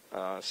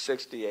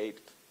 68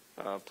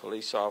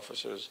 police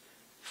officers,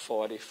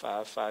 40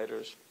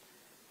 firefighters.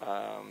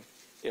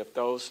 If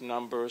those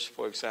numbers,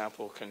 for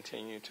example,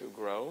 continue to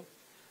grow,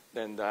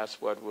 then that's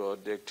what will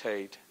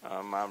dictate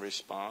my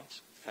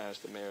response as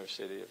the mayor of the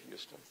city of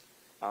Houston.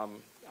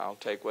 I'll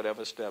take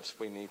whatever steps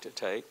we need to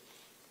take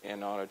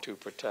in order to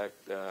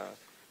protect the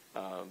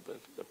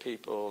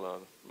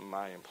people,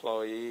 my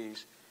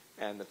employees,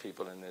 and the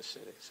people in this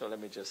city. So let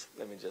me just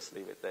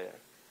leave it there.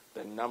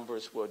 The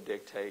numbers will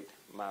dictate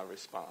my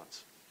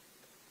response,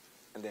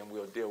 and then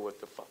we'll deal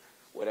with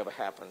whatever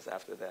happens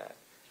after that.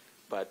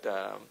 But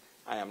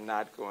I am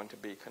not going to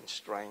be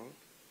constrained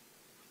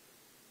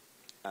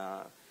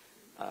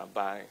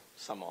by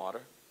some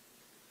order.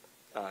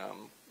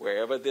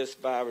 Wherever this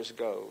virus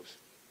goes,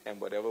 and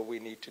whatever we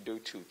need to do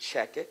to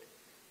check it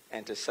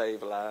and to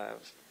save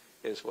lives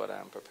is what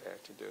I'm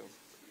prepared to do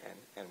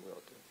and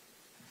will do.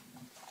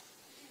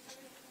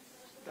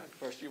 Dr.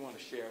 First, you want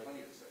to share?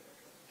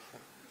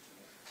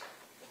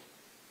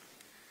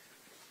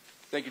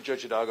 Thank you,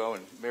 Judge Hidalgo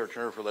and Mayor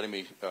Turner, for letting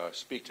me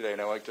speak today.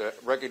 And I'd like to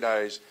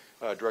recognize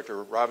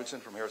Director Robinson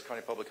from Harris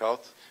County Public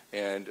Health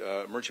and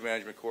Emergency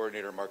Management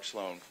Coordinator Mark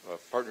Sloan,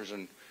 partners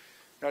in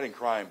not in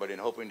crime, but in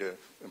hoping to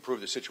improve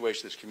the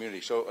situation of this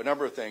community. So a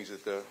number of things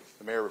that the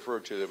mayor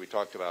referred to that we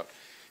talked about.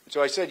 And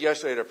so I said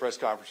yesterday at a press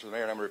conference with the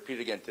mayor, and I'm going to repeat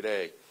it again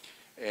today.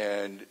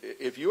 And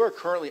if you are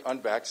currently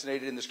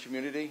unvaccinated in this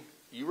community,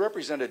 you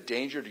represent a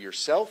danger to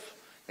yourself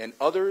and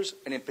others,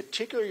 and in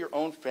particular your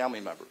own family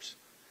members.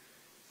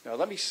 Now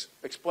let me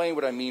explain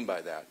what I mean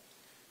by that.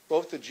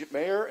 Both the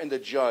mayor and the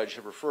judge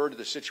have referred to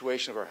the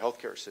situation of our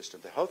healthcare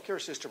system. The healthcare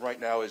system right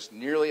now is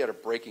nearly at a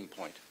breaking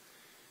point.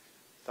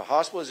 The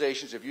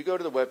hospitalizations, if you go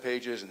to the web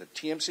pages, and the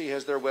TMC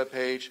has their web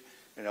page,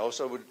 and I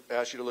also would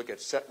ask you to look at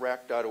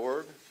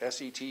setrac.org,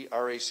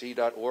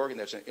 setrac.org, and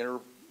that's an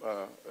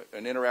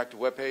interactive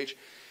web page.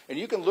 And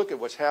you can look at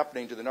what's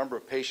happening to the number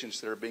of patients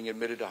that are being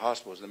admitted to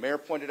hospitals. The mayor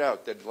pointed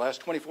out that in the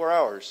last 24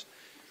 hours,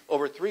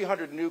 over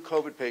 300 new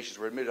COVID patients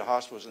were admitted to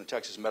hospitals in the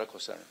Texas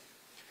Medical Center.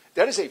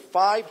 That is a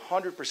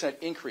 500%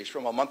 increase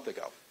from a month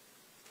ago.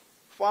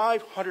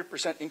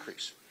 500%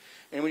 increase.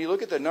 And when you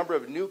look at the number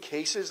of new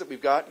cases that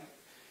we've got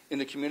in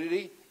the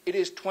community, it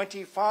is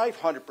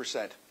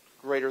 2,500%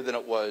 greater than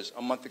it was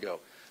a month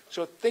ago.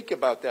 So think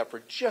about that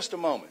for just a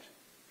moment.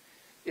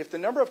 If the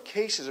number of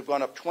cases have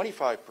gone up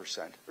 25%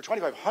 or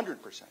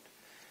 2,500%,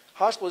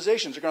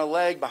 hospitalizations are going to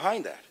lag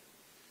behind that.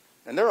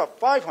 And they're up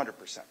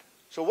 500%.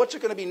 So what's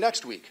it going to be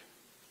next week?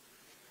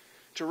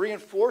 To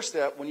reinforce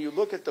that, when you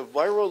look at the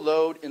viral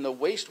load in the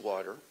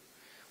wastewater,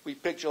 we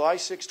picked July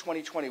 6,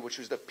 2020, which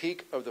was the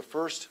peak of the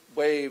first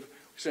wave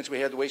since we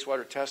had the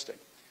wastewater testing.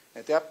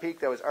 At that peak,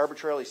 that was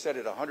arbitrarily set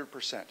at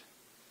 100%.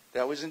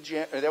 That was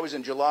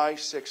in July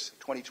 6,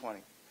 2020.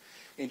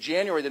 In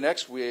January, the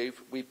next wave,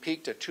 we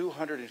peaked at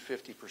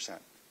 250%.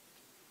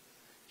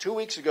 2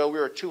 weeks ago, we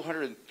were at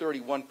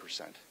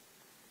 231%.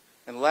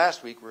 And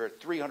last week, we were at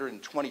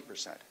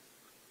 320%.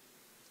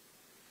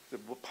 The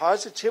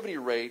positivity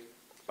rate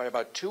by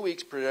about 2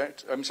 weeks,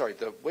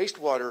 the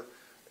wastewater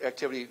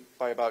activity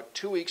by about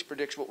 2 weeks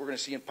predicts what we're going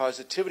to see in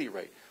positivity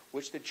rate,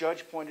 which the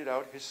judge pointed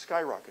out has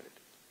skyrocketed.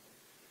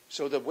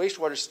 So the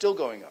wastewater is still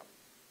going up.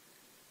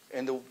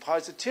 And the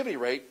positivity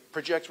rate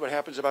projects what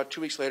happens about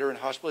 2 weeks later in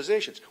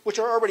hospitalizations, which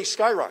are already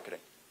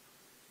skyrocketing.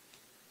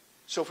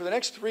 So for the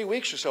next 3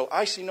 weeks or so,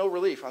 I see no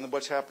relief on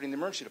what's happening in the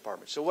emergency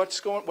department. So what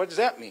does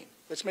that mean?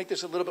 Let's make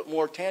this a little bit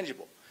more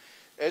tangible.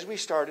 As we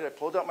started, I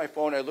pulled out my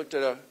phone, I looked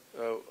at a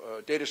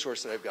data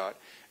source that I've got,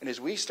 and as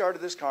we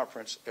started this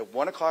conference at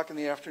 1 o'clock in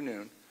the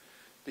afternoon,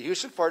 the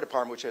Houston Fire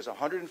Department, which has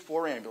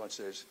 104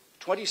 ambulances,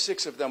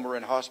 26 of them were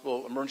in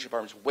hospital emergency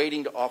departments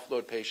waiting to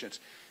offload patients.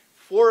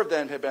 4 of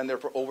them have been there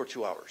for over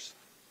 2 hours.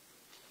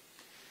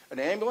 An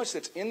ambulance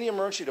that's in the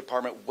emergency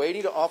department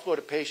waiting to offload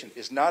a patient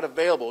is not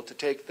available to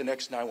take the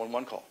next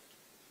 911 call.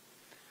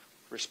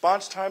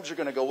 Response times are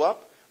going to go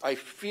up. I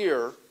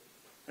fear,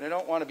 and I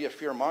don't want to be a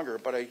fear monger,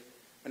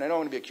 and I don't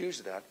want to be accused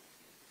of that,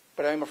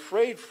 but I'm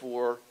afraid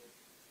for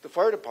the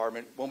fire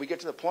department when we get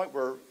to the point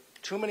where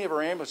too many of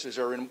our ambulances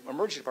are in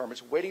emergency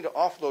departments waiting to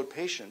offload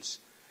patients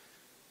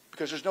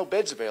because there's no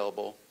beds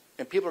available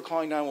and people are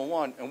calling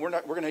 911, and we're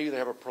going to either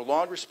have a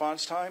prolonged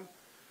response time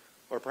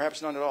or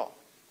perhaps none at all.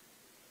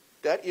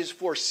 That is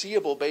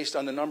foreseeable based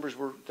on the numbers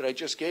that I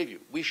just gave you.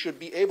 We should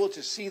be able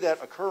to see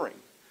that occurring.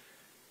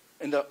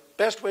 And the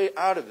best way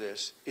out of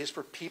this is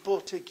for people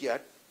to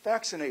get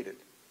vaccinated.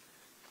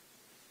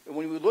 And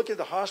when we look at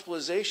the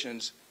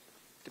hospitalizations,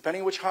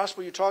 depending on which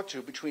hospital you talk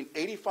to, between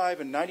 85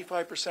 and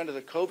 95% of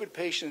the COVID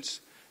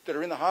patients that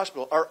are in the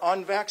hospital are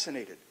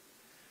unvaccinated.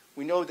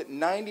 We know that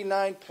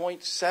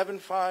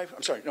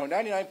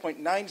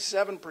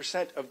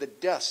 99.97% of the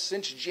deaths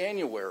since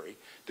January,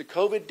 the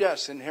COVID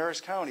deaths in Harris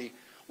County,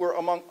 were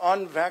among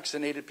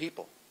unvaccinated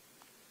people.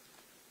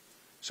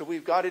 So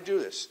we've got to do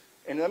this.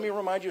 And let me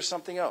remind you of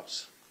something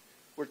else.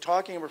 We're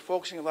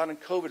focusing a lot on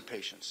COVID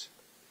patients.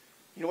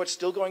 You know what's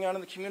still going on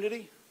in the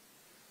community?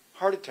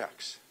 Heart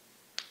attacks,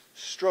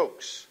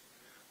 strokes,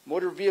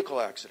 motor vehicle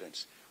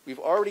accidents. We've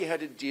already had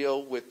to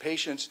deal with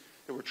patients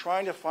that we're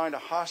trying to find a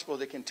hospital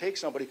that can take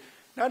somebody,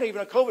 not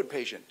even a COVID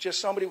patient, just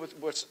somebody with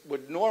what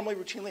would normally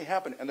routinely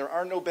happen, and there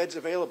are no beds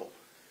available.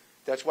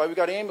 That's why we've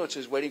got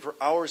ambulances waiting for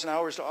hours and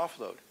hours to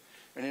offload.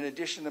 And in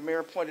addition, the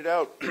mayor pointed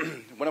out,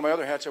 one of my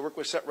other hats, I work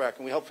with SETRAC,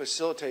 and we help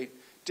facilitate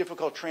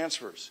difficult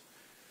transfers.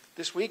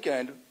 This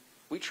weekend,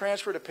 we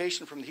transferred a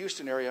patient from the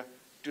Houston area,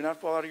 do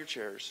not fall out of your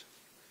chairs,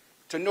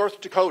 to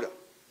North Dakota.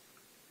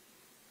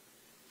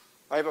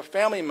 I have a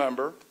family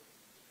member,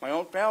 my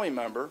own family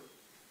member,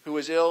 who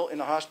was ill in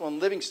the hospital in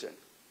Livingston.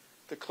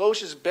 The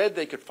closest bed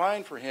they could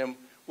find for him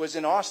was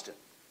in Austin.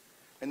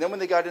 And then when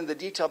they got into the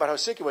detail about how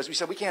sick he was, we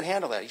said, we can't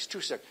handle that. He's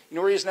too sick. You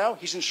know where he is now?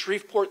 He's in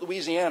Shreveport,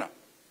 Louisiana.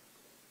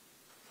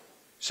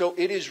 So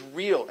it is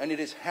real, and it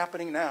is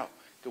happening now.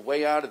 The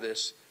way out of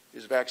this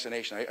is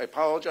vaccination. I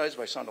apologize if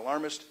I sound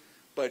alarmist,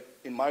 but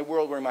in my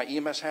world, wearing my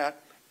EMS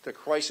hat, the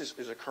crisis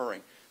is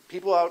occurring.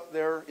 People out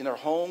there in their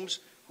homes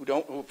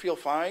who feel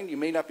fine, you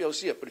may not be able to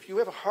see it, but if you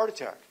have a heart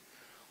attack,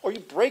 or you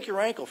break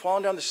your ankle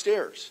falling down the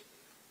stairs,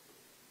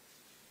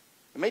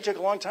 it may take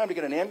a long time to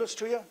get an ambulance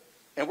to you,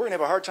 and we're going to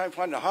have a hard time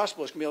finding a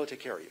hospital that's going to be able to take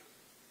care of you.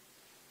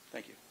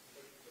 Thank you.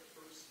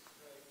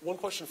 One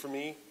question for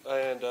me,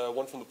 and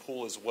one from the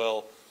pool as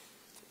well.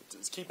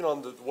 It's keeping on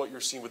what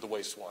you're seeing with the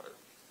wastewater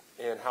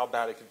and how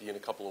bad it could be in a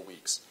couple of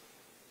weeks.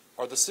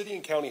 Are the city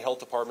and county health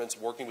departments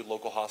working with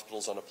local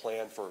hospitals on a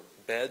plan for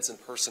beds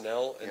and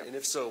personnel? And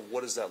if so,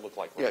 what does that look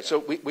like right now? So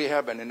we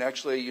have been. And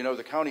actually, you know,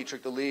 the county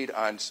took the lead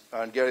on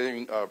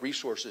getting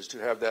resources to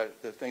have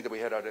the thing that we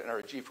had out at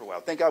NRG for a while.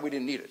 Thank God we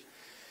didn't need it.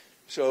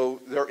 So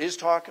there is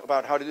talk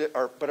about how to do it.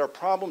 But our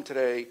problem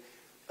today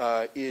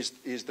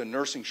is the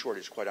nursing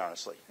shortage, quite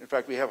honestly. In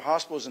fact, we have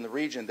hospitals in the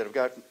region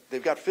that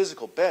they've got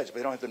physical beds, but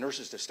they don't have the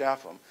nurses to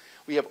staff them.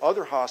 We have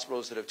other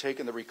hospitals that have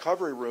taken the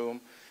recovery room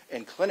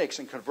and clinics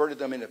and converted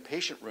them into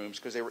patient rooms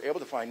because they were able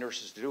to find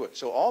nurses to do it.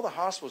 So all the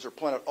hospitals are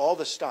pulling out all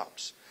the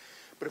stops.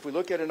 But if we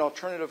look at an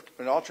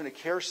alternate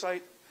care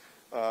site,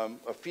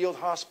 a field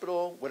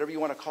hospital, whatever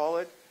you want to call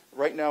it,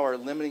 right now our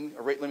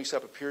rate limiting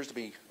step appears to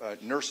be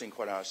nursing,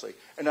 quite honestly.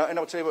 And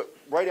I'll tell you what,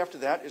 right after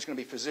that is going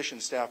to be physician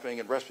staffing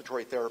and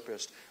respiratory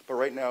therapists. But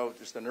right now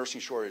it's the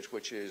nursing shortage,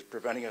 which is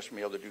preventing us from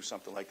being able to do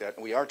something like that.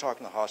 And we are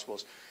talking to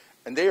hospitals,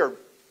 and they are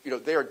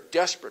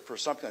desperate for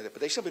something like that,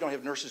 but they simply don't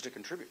have nurses to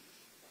contribute.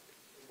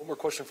 One more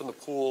question from the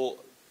pool.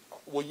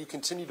 Will you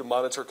continue to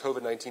monitor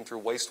COVID-19 through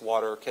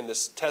wastewater? Can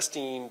this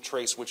testing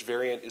trace which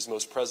variant is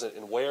most present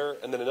and where?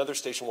 And then another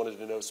station wanted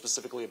to know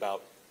specifically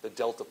about the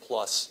Delta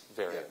Plus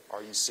variant. Yeah.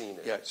 Are you seeing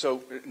it? Yeah,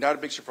 so not a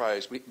big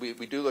surprise.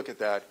 We do look at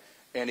that,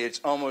 and it's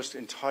almost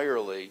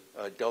entirely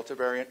a Delta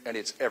variant, and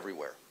it's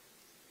everywhere.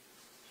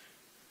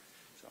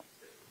 So,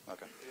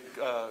 okay.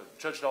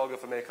 Judge Hidalgo,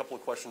 if I may, a couple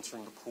of questions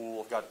from the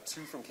pool. I've got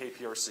two from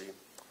KPRC.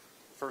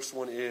 First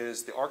one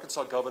is the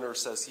Arkansas governor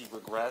says he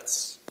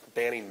regrets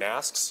banning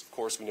masks. Of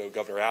course, we know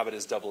Governor Abbott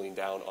is doubling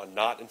down on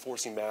not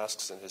enforcing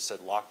masks and has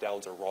said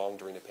lockdowns are wrong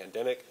during a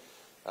pandemic.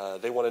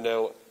 They want to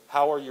know,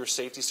 how are your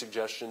safety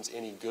suggestions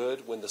any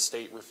good when the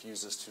state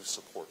refuses to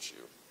support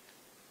you?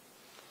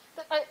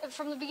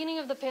 From the beginning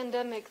of the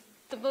pandemic,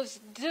 the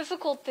most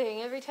difficult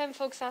thing, every time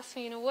folks ask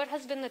me, what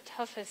has been the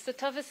toughest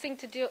thing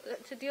to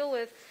deal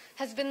with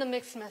has been the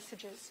mixed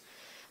messages.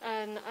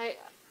 And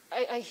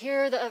I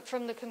hear that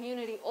from the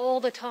community all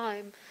the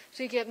time.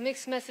 So you get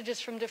mixed messages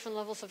from different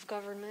levels of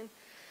government.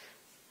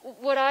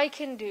 What I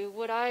can do,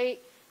 what I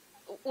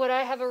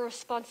have a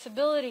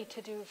responsibility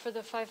to do for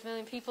the 5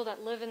 million people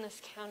that live in this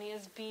county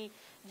is be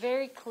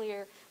very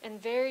clear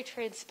and very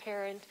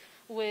transparent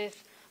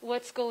with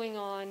what's going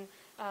on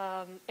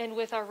and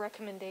with our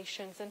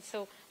recommendations. And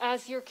so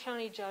as your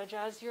county judge,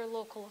 as your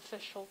local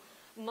official,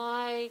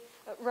 my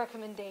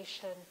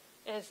recommendation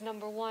is,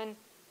 number one,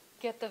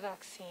 get the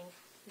vaccine.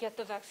 Get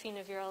the vaccine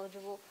if you're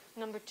eligible.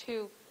 Number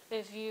two,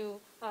 if you,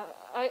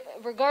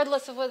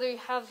 regardless of whether you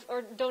have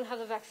or don't have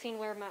the vaccine,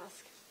 wear a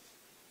mask.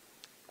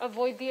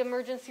 Avoid the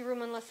emergency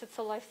room unless it's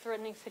a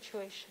life-threatening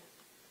situation.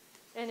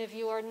 And if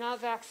you are not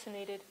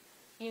vaccinated,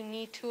 you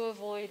need to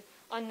avoid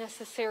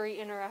unnecessary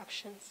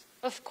interactions.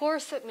 Of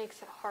course it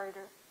makes it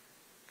harder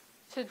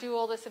to do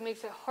all this. It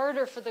makes it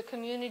harder for the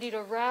community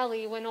to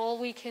rally when all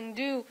we can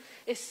do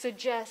is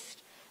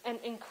suggest and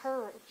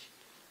encourage.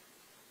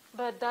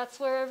 But that's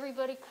where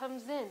everybody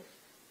comes in.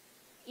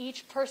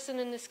 Each person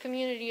in this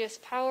community is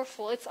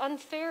powerful. It's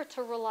unfair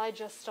to rely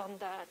just on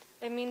that.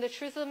 I mean, the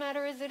truth of the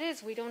matter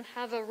is we don't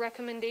have a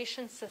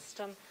recommendation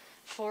system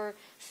for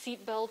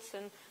seat belts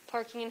and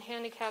parking in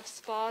handicapped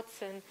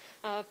spots and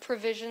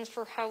provisions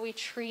for how we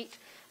treat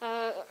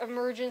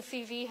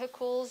emergency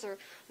vehicles, or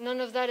none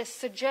of that is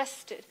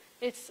suggested.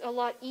 It's a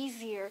lot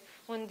easier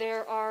when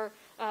there are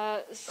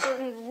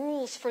certain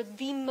rules for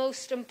the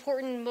most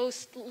important,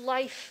 most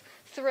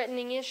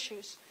life-threatening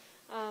issues.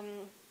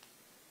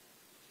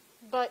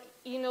 But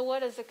you know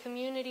what? As a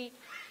community,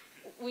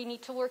 we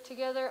need to work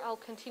together. I'll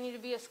continue to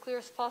be as clear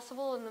as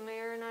possible, and the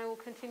mayor and I will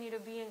continue to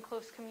be in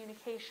close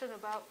communication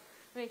about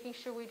making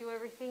sure we do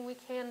everything we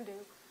can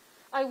do.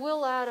 I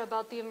will add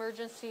about the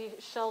emergency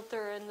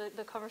shelter and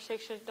the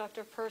conversation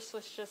Dr. Peirce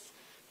was just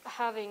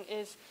having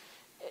is,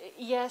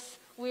 yes,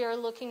 we are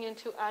looking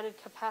into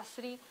added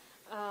capacity.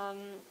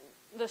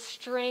 The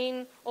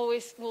strain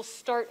always will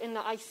start in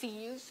the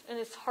ICUs, and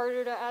it's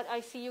harder to add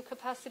ICU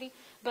capacity,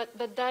 but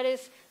that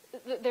is,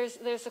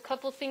 there's a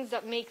couple things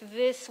that make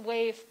this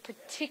wave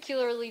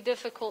particularly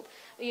difficult.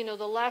 You know,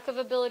 the lack of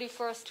ability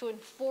for us to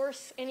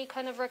enforce any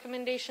kind of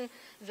recommendation,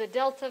 the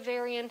Delta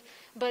variant,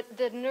 but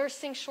the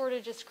nursing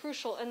shortage is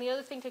crucial. And the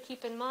other thing to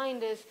keep in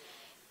mind is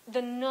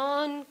the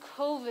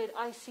non-COVID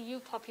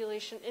ICU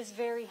population is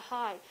very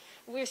high.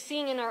 We're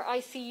seeing in our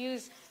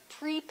ICUs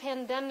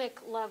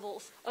pre-pandemic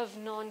levels of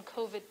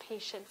non-COVID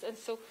patients. And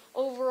so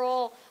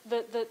overall,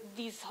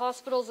 these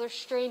hospitals are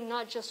strained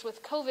not just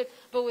with COVID,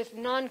 but with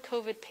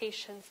non-COVID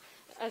patients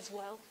as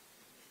well.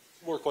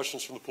 More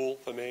questions from the pool,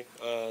 if I may.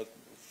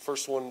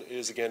 First one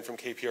is again from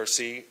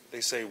KPRC.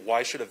 They say,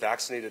 why should a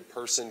vaccinated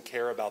person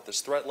care about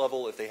this threat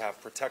level if they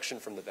have protection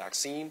from the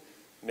vaccine?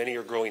 Many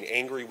are growing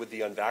angry with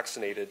the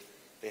unvaccinated.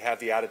 They have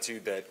the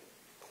attitude that,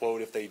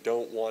 quote, if they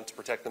don't want to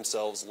protect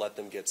themselves, let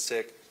them get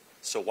sick.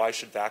 So why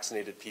should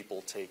vaccinated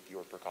people take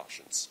your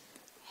precautions?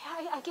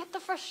 Yeah, I get the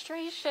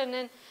frustration,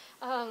 and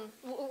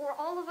we're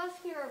all of us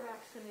here are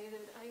vaccinated.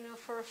 I know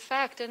for a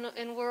fact, and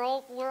we're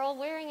all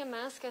wearing a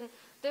mask, and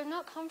they're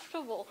not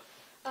comfortable.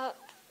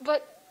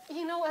 But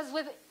you know, as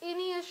with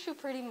any issue,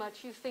 pretty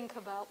much you think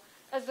about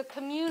as a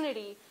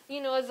community,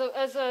 you know,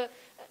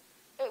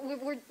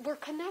 we're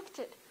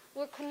connected.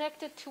 We're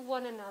connected to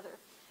one another,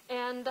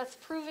 and that's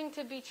proving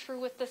to be true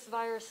with this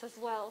virus as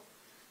well.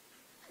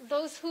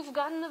 Those who've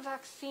gotten the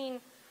vaccine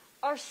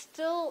are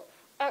still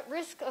at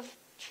risk of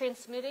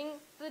transmitting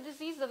the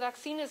disease. The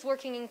vaccine is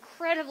working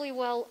incredibly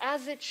well,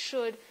 as it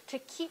should, to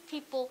keep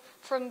people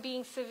from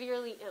being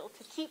severely ill,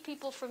 to keep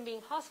people from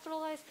being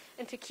hospitalized,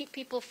 and to keep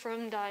people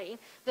from dying.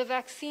 The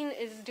vaccine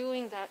is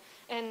doing that.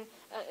 And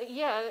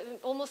yeah,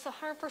 almost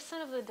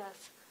 100% of the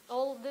deaths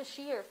all this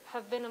year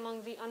have been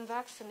among the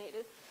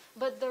unvaccinated.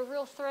 But the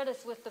real threat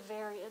is with the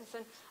variants.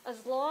 And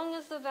as long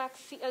as the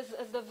vaccine, as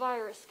the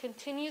virus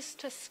continues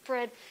to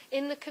spread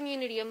in the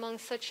community among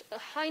such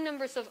high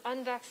numbers of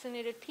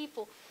unvaccinated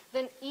people,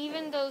 then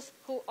even those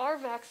who are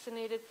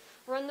vaccinated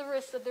run the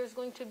risk that there's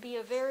going to be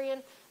a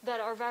variant that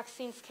our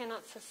vaccines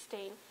cannot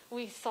sustain.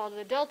 We saw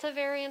the Delta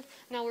variant,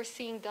 now we're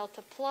seeing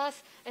Delta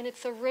Plus, and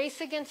it's a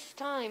race against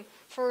time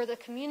for the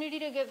community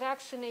to get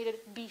vaccinated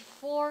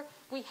before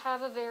we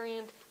have a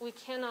variant we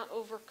cannot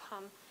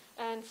overcome.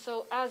 And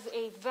so as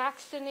a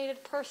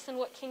vaccinated person,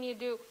 what can you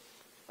do?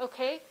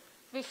 Okay,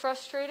 be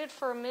frustrated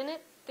for a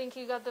minute, think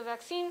you got the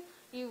vaccine,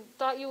 you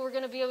thought you were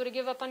going to be able to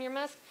give up on your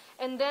mask,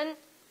 and then,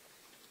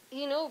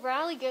 you know,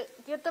 rally,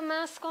 get the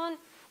mask on,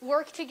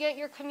 work to get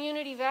your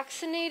community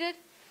vaccinated,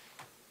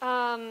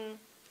 and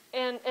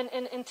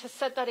to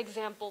set that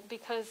example,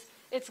 because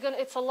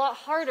it's a lot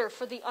harder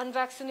for the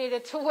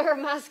unvaccinated to wear a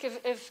mask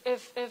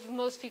if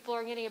most people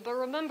are getting it. But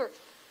remember,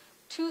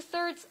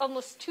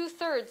 almost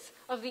two-thirds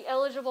of the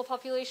eligible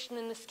population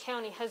in this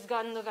county has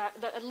gotten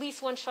at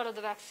least one shot of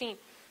the vaccine.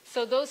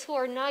 So those who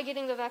are not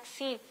getting the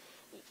vaccine,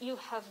 you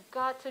have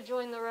got to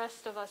join the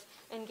rest of us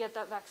and get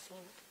that vaccine.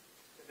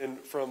 And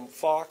from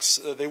Fox,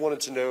 they wanted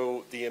to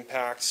know the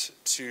impact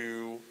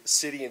to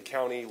city and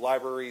county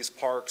libraries,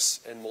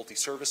 parks, and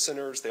multi-service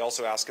centers. They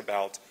also ask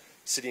about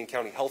city and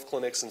county health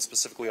clinics, and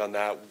specifically on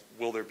that,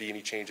 will there be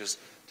any changes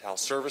to how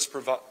service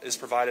is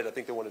provided? I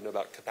think they want to know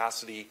about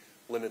capacity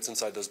limits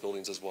inside those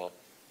buildings as well.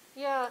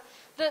 Yeah,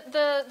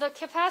 the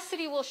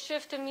capacity will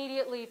shift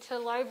immediately to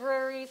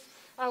libraries.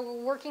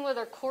 We're working with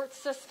our court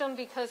system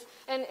because,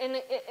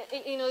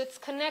 you know, it's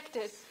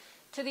connected.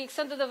 To the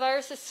extent that the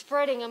virus is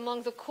spreading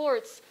among the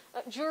courts,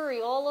 jury,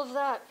 all of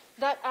that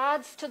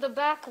adds to the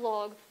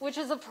backlog, which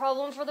is a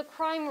problem for the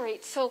crime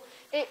rate. So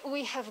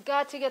we have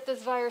got to get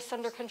this virus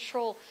under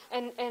control,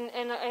 and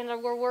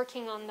we're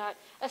working on that.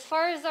 As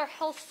far as our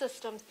health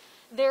systems,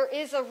 there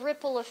is a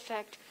ripple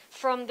effect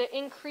from the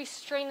increased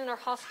strain in our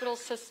hospital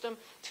system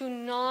to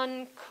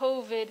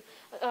non-COVID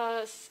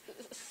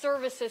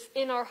services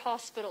in our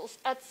hospitals.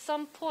 At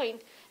some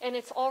point, and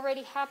it's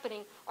already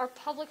happening, our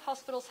public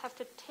hospitals have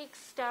to take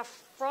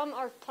staff from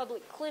our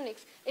public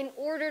clinics in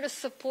order to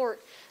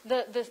support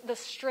the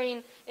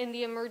strain in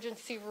the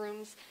emergency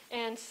rooms.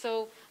 And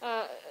so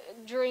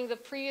during the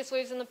previous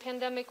waves in the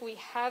pandemic, we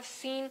have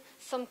seen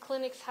some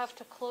clinics have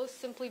to close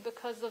simply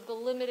because of the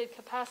limited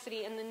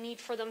capacity and the need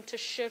for them to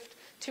shift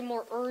to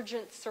more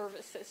urgent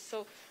services.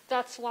 So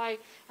that's why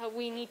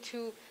we need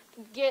to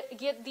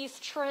get these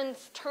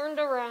trends turned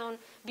around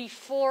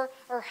before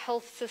our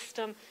health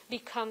system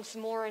becomes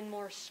more and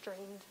more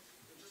strained.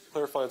 Just to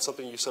clarify on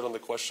something you said on the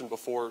question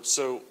before,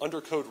 so under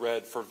Code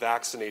Red for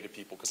vaccinated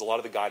people, because a lot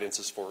of the guidance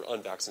is for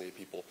unvaccinated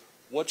people,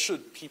 What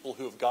should people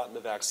who have gotten the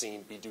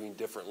vaccine be doing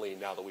differently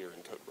now that we are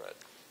in code red?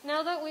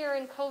 Now that we are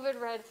in COVID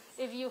red,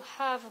 if you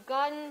have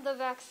gotten the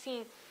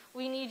vaccine,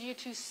 we need you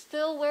to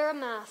still wear a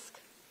mask.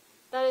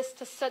 That is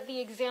to set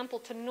the example,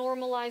 to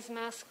normalize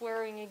mask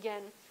wearing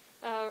again,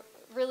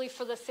 really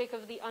for the sake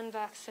of the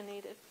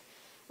unvaccinated.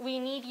 We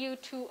need you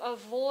to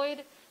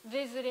avoid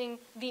visiting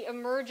the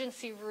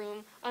emergency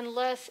room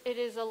unless it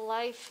is a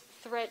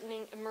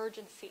life-threatening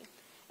emergency.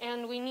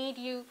 And we need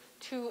you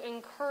to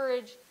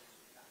encourage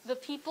the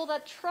people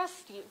that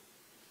trust you,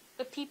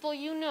 the people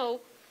you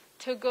know,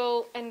 to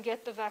go and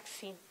get the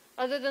vaccine.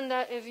 Other than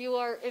that, if you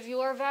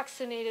are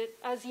vaccinated,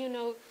 as you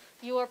know,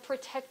 you are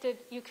protected.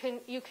 You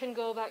can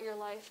go about your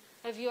life.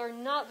 If you are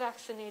not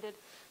vaccinated,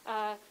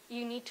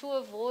 you need to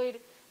avoid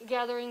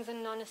gatherings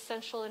and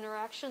non-essential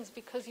interactions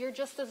because you're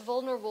just as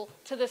vulnerable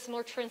to this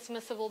more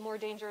transmissible, more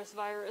dangerous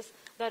virus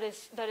that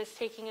is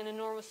taking an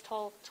enormous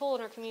toll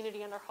on our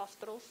community and our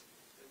hospitals.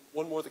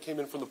 One more that came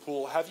in from the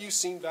pool. Have you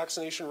seen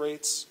vaccination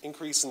rates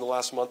increase in the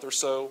last month or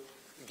so,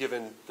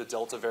 given the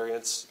Delta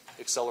variant's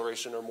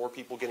acceleration? Are more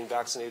people getting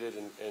vaccinated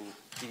and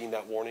heeding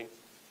that warning?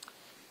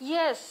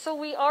 Yes, so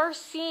we are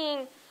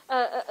seeing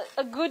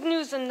a good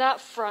news in that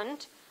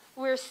front.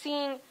 We're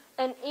seeing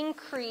an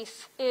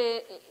increase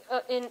in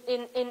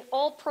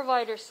all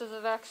providers of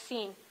the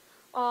vaccine.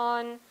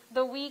 On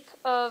the week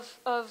of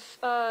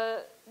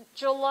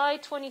July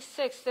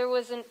 26th, there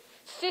was a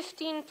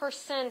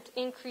 15%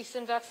 increase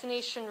in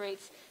vaccination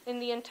rates in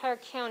the entire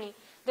county.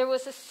 There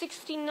was a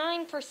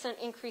 69%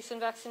 increase in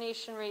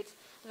vaccination rates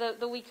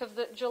the week of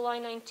the July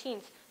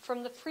 19th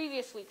from the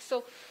previous week.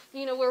 So,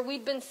 where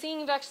we've been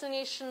seeing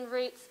vaccination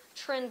rates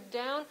trend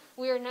down,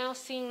 we are now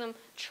seeing them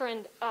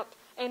trend up.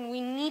 And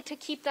we need to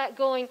keep that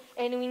going,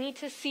 and we need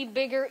to see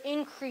bigger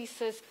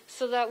increases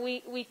so that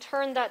we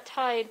turn that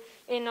tide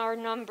in our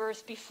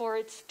numbers before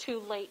it's too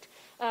late.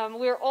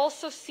 We're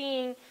also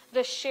seeing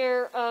the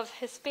share of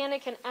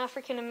Hispanic and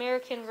African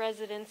American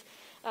residents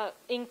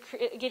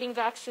getting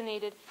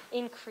vaccinated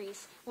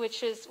increase,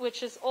 which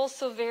is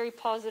also very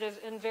positive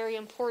and very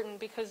important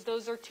because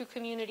those are two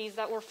communities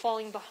that were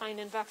falling behind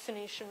in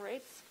vaccination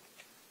rates.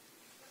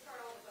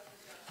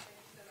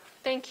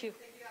 Thank you.